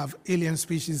 where you have alien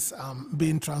species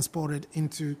being transported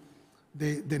into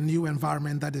the new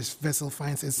environment that this vessel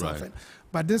finds itself in.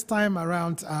 But this time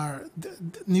around,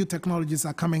 the new technologies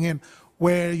are coming in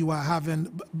where you are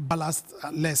having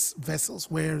ballast-less vessels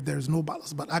where there's no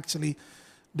ballast, but actually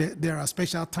there are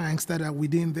special tanks that are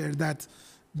within there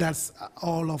that's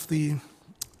all of the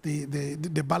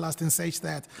ballast and such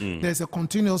that there's a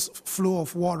continuous flow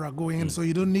of water going in, so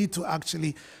you don't need to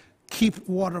actually keep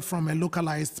water from a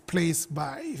localized place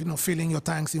by filling your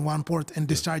tanks in one port and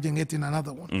discharging it in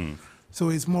another one. So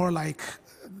it's more like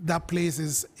that place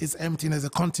is empty and there's a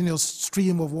continuous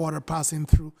stream of water passing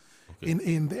through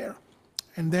in there.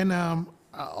 And then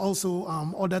also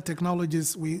other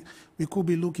technologies we could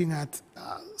be looking at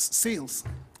sails.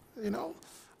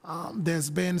 There's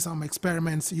been some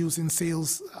experiments using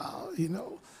sails,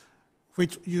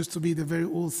 which used to be the very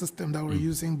old system that we're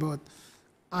using, but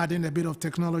adding a bit of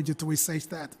technology to it such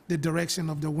that the direction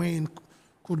of the wind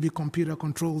could be computer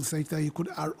controlled, such that you could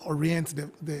orient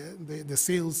the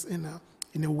sails in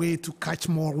a way to catch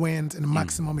more wind and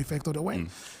maximum effect of the wind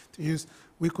to use.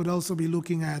 We could also be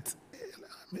looking at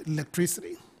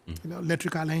electricity,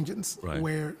 electrical engines,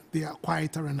 where they are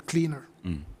quieter and cleaner.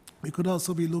 We could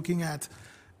also be looking at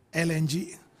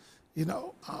LNG,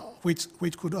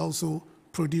 which could also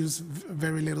produce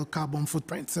very little carbon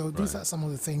footprint. So these are some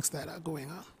of the things that are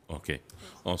going on. Okay,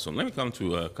 awesome. Let me come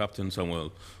to Captain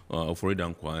Samuel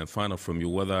Ofori-Dankwa and find out from you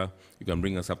whether you can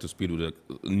bring us up to speed with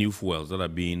the new fuels that are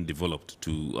being developed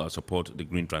to support the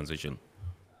green transition.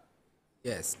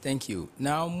 Yes, thank you.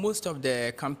 Now, most of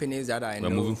the companies that I know...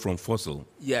 We're moving from fossil.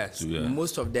 Yes, to,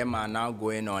 most of them are now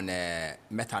going on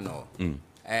methanol.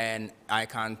 And I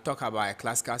can talk about a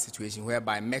classical situation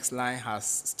whereby Maritime has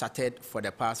started for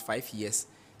the past 5 years,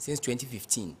 since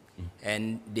 2015.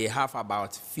 And they have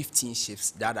about 15 ships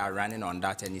that are running on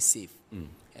that, and it's safe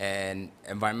and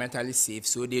environmentally safe.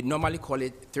 So they normally call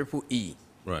it triple E.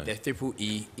 Right. The triple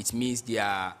E, it means they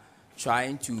are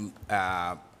trying to,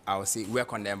 I would say,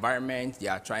 work on the environment. They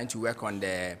are trying to work on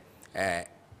the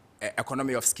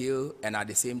economy of scale, and at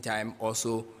the same time,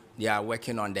 also, they are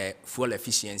working on the fuel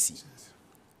efficiency.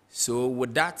 So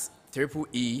with that triple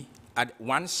E, at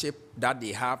one ship that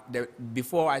they have,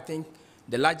 before I think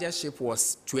the largest ship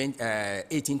was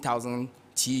 18,000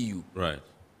 TEU. Right.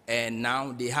 And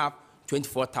now they have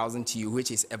 24,000 TEU,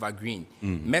 which is evergreen.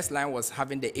 Maritime was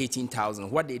having the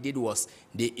 18,000. What they did was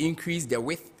they increased the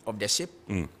width of the ship,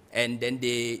 and then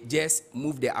they just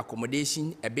moved the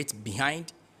accommodation a bit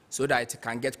behind so that it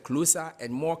can get closer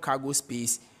and more cargo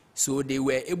space. So they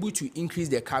were able to increase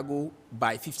the cargo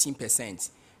by 15%.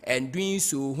 And doing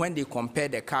so, when they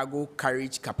compared the cargo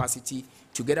carriage capacity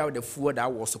together with the fuel that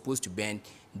was supposed to burn,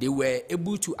 they were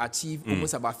able to achieve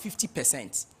almost about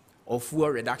 50% of fuel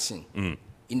reduction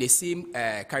in the same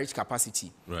carriage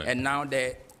capacity. Right. And now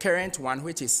the current one,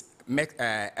 which is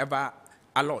Ever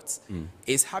Alert,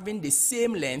 is having the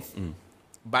same length,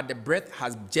 but the breadth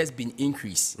has just been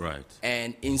increased. Right.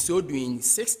 And in so doing,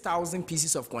 6,000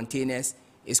 pieces of containers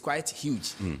is quite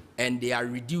huge. And they are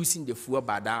reducing the fuel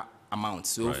by that amount.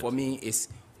 So for me, it's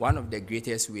one of the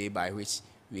greatest way by which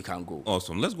we can go.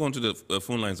 Awesome. Let's go on to the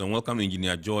phone lines and welcome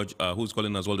Engineer George, who's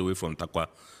calling us all the way from Takwa.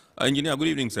 Engineer, good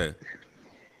evening, sir.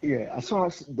 Yeah, as far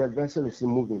as the vessel is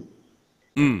moving,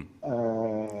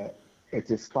 it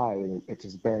is firing, it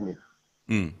is burning.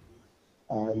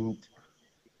 And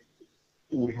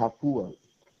we have fuel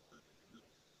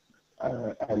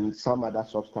and some other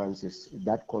substances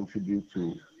that contribute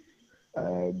to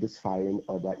this firing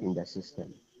order in the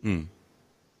system.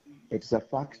 It's a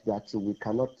fact that we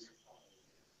cannot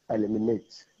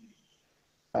eliminate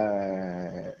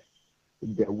the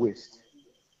waste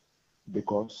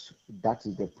because that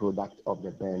is the product of the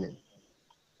burning.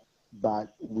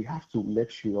 But we have to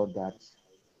make sure that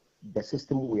the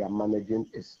system we are managing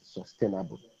is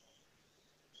sustainable.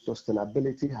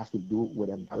 Sustainability has to do with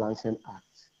a balancing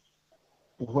act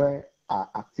where our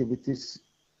activities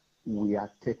we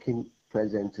are taking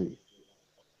presently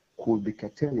could be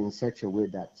curtailed in such a way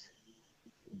that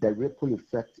the ripple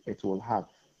effect it will have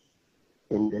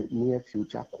in the near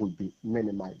future could be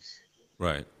minimized.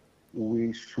 Right.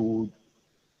 We should,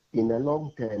 in the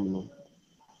long term,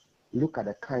 look at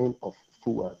the kind of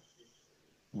fuel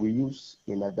we use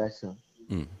in a vessel,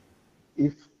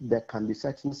 if there can be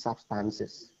certain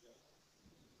substances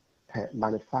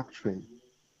manufacturing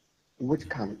which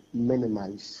can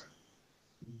minimize,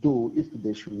 though if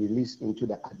they should release into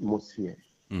the atmosphere,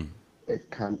 it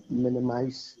can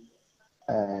minimize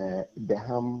the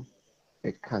harm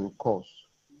it can cause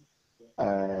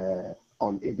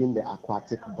on even the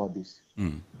aquatic bodies.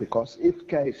 Because if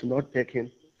care is not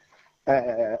taken,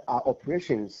 our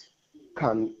operations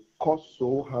can cause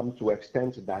so harm to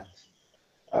extent that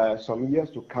some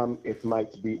years to come it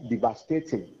might be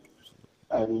devastating,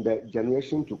 and the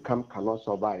generation to come cannot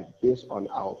survive based on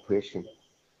our operation.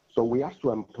 So we have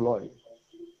to employ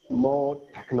more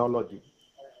technology,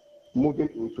 moving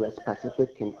into a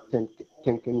specific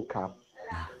thinking cap.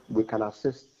 We can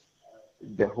assist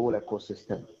the whole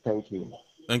ecosystem. Thank you.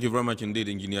 Thank you very much indeed,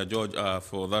 Engineer George,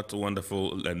 for that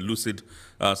wonderful and lucid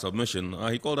submission.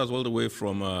 He called us all the way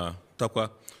from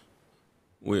Takwa.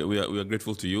 We are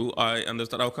grateful to you. I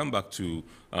understand. I'll come back to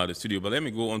the studio, but let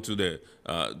me go on to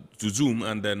to Zoom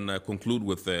and then conclude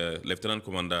with Lieutenant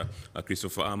Commander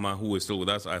Christopher Ama, who is still with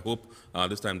us. I hope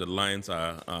this time the lines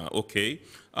are okay.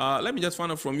 Let me just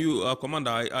find out from you, Commander.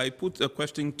 I put a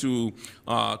question to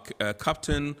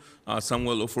Captain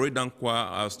Samuel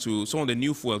Ofori-Dankwa as to some of the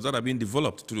new fuels that are being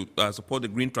developed to support the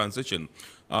green transition.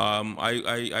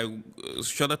 I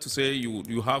shudder to say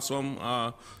you have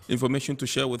some information to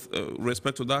share with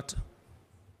respect to that.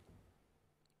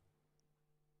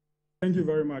 Thank you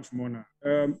very much, Mona.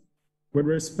 With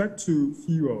respect to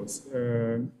fuels,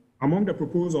 among the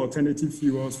proposed alternative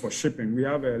fuels for shipping, we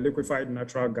have a liquefied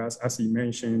natural gas, as he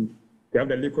mentioned. We have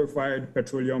the liquefied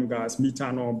petroleum gas,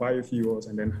 methanol, biofuels,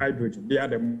 and then hydrogen. They are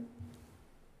the...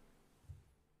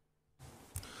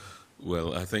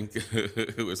 Well, I think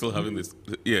we're still having this.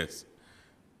 Yes.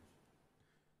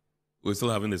 We're still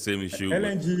having the same issue.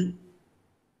 LNG.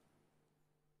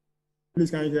 Please,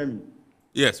 can you hear me?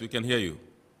 Yes, we can hear you.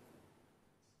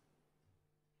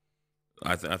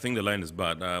 I think the line is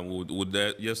bad. Would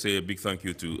just say a big thank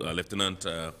you to Lieutenant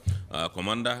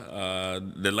Commander.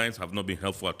 The lines have not been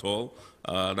helpful at all.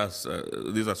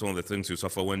 These are some of the things you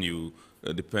suffer when you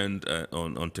depend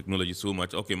on technology so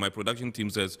much. Okay, my production team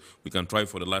says we can try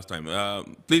for the last time.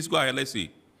 Please go ahead. Let's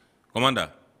see. Commander.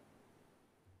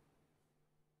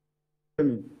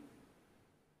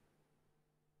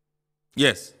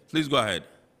 Yes, please go ahead.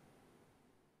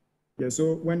 Yeah,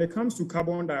 so when it comes to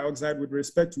carbon dioxide with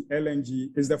respect to LNG,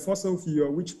 it's the fossil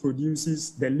fuel which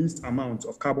produces the least amount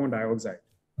of carbon dioxide.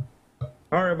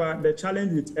 However, the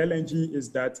challenge with LNG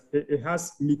is that it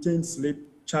has methane slip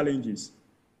challenges,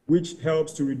 which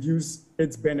helps to reduce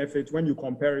its benefit when you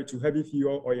compare it to heavy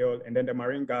fuel oil and then the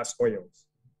marine gas oils.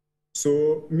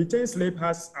 So methane slip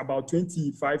has about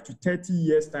 25 to 30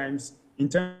 years times in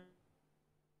terms.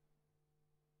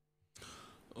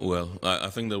 Well, I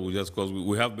think that we just, because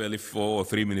we have barely 4 or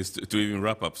 3 minutes to even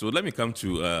wrap up. So let me come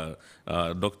to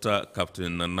Dr.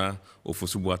 Captain Nana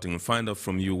Ofosu-Boateng and find out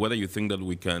from you whether you think that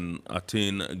we can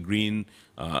attain green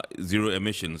zero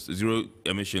emissions,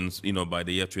 you know, by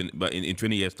the year in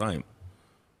 20 years' time.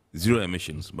 Zero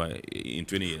emissions in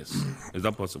 20 years. Is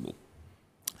that possible?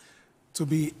 To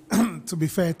be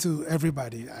fair to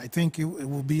everybody, I think it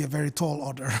will be a very tall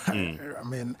order. I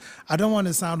mean, I don't want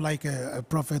to sound like a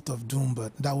prophet of doom,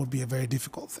 but that would be a very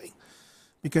difficult thing.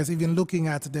 Because even looking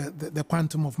at the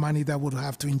quantum of money that would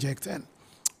have to inject in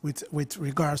with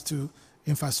regards to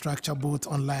infrastructure, both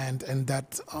on land and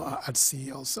that at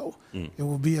sea also, it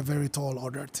will be a very tall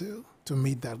order to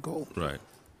meet that goal. Right.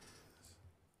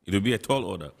 It will be a tall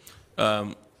order.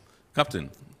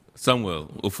 Captain Samuel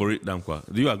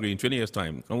Ofori-Dankwa, do you agree in 20 years'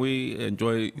 time, can we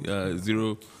enjoy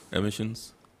zero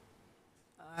emissions?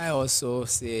 I also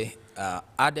say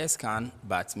others can,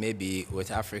 but maybe with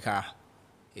Africa,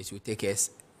 it will take us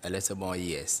a little more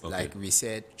years. Okay. Like we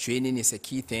said, training is a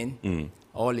key thing,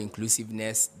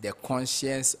 all-inclusiveness, the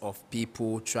conscience of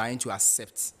people trying to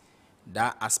accept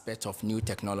that aspect of new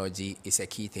technology is a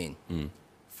key thing.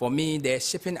 For me, the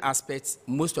shipping aspect,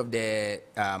 most of the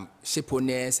ship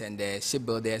owners and the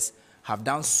shipbuilders have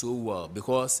done so well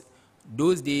because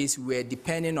those days we were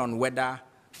depending on weather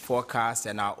forecast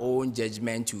and our own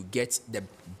judgment to get the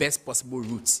best possible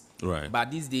routes. Right.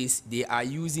 But these days, they are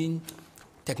using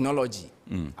technology,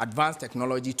 advanced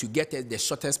technology to get the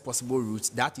shortest possible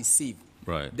route that is safe.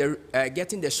 Right.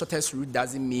 Getting the shortest route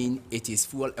doesn't mean it is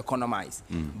fuel economized,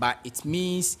 but it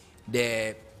means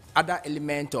the other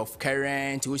element of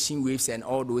current, ocean waves, and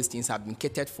all those things have been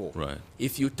catered for. Right.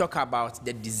 If you talk about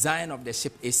the design of the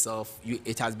ship itself,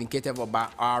 it has been catered for.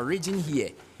 But our region here,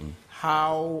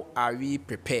 how are we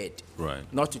prepared? Right.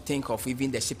 Not to think of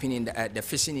even the shipping in the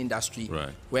fishing industry, right,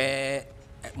 where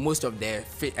most of the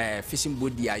fishing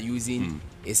boat they are using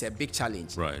is a big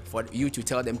challenge. Right. For you to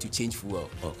tell them to change fuel.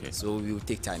 Okay. So we will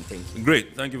take time. Thank you.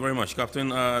 Great. Thank you very much, Captain.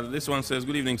 This one says,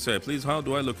 good evening, sir. Please, how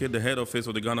do I locate the head office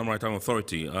of the Ghana Maritime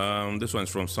Authority? This one is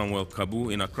from Samuel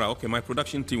Kabu in Accra. Okay, my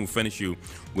production team will furnish you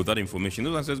with that information.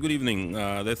 This one says, good evening.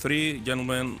 The three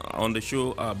gentlemen on the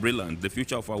show are brilliant. The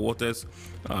future of our waters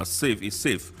is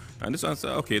safe. And this one says,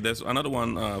 okay, there's another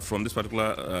one from this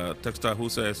particular texter who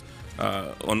says,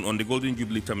 on the Golden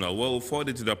Jubilee Terminal, well, forward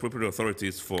it to the appropriate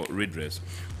authorities for redress.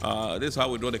 This is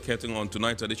how we draw the curtain on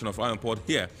tonight's edition of Iron Port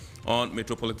here on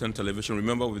Metropolitan Television.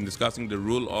 Remember, we've been discussing the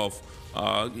role of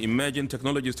emerging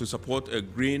technologies to support a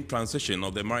green transition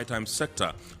of the maritime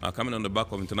sector, coming on the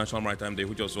back of International Maritime Day,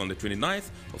 which was on the 29th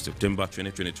of September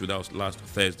 2022. That was last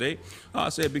Thursday. I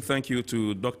say a big thank you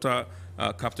to Dr.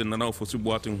 Captain Nana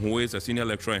Ofosu-Boateng, who is a senior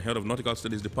lecturer and head of Nautical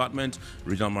Studies Department,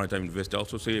 Regional Maritime University. I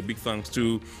also say a big thanks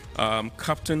to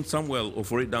Captain Samuel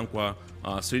Ofori-Dankwa,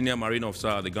 senior marine officer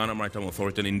at the Ghana Maritime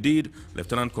Authority, and indeed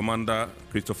Lieutenant Commander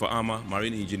Christopher Armour,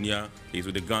 marine engineer. He's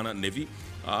with the Ghana Navy.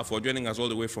 For joining us all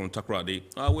the way from Takoradi.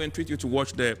 We entreat you to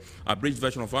watch the abridged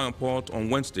version of Iron Port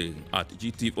on Wednesday at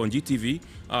on GTV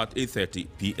at 8:30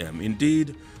 p.m.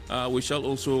 Indeed, we shall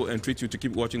also entreat you to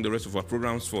keep watching the rest of our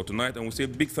programs for tonight. And we say a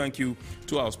big thank you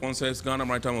to our sponsors, Ghana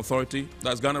Maritime Authority,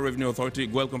 that's Ghana Revenue Authority,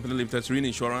 Goyle Company Limited, Serene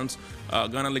Insurance,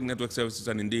 Ghana Link Network Services,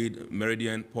 and indeed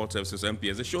Meridian Port Services,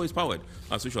 MPS. The show is powered,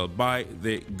 as usual, by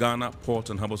the Ghana Port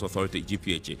and Harbours Authority,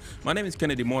 GPHA. My name is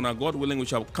Kennedy Mona. God willing, we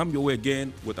shall come your way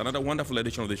again with another wonderful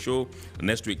edition of the show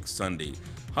next week, Sunday.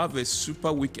 Have a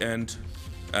super weekend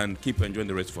and keep enjoying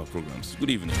the rest of our programs. Good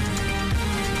evening.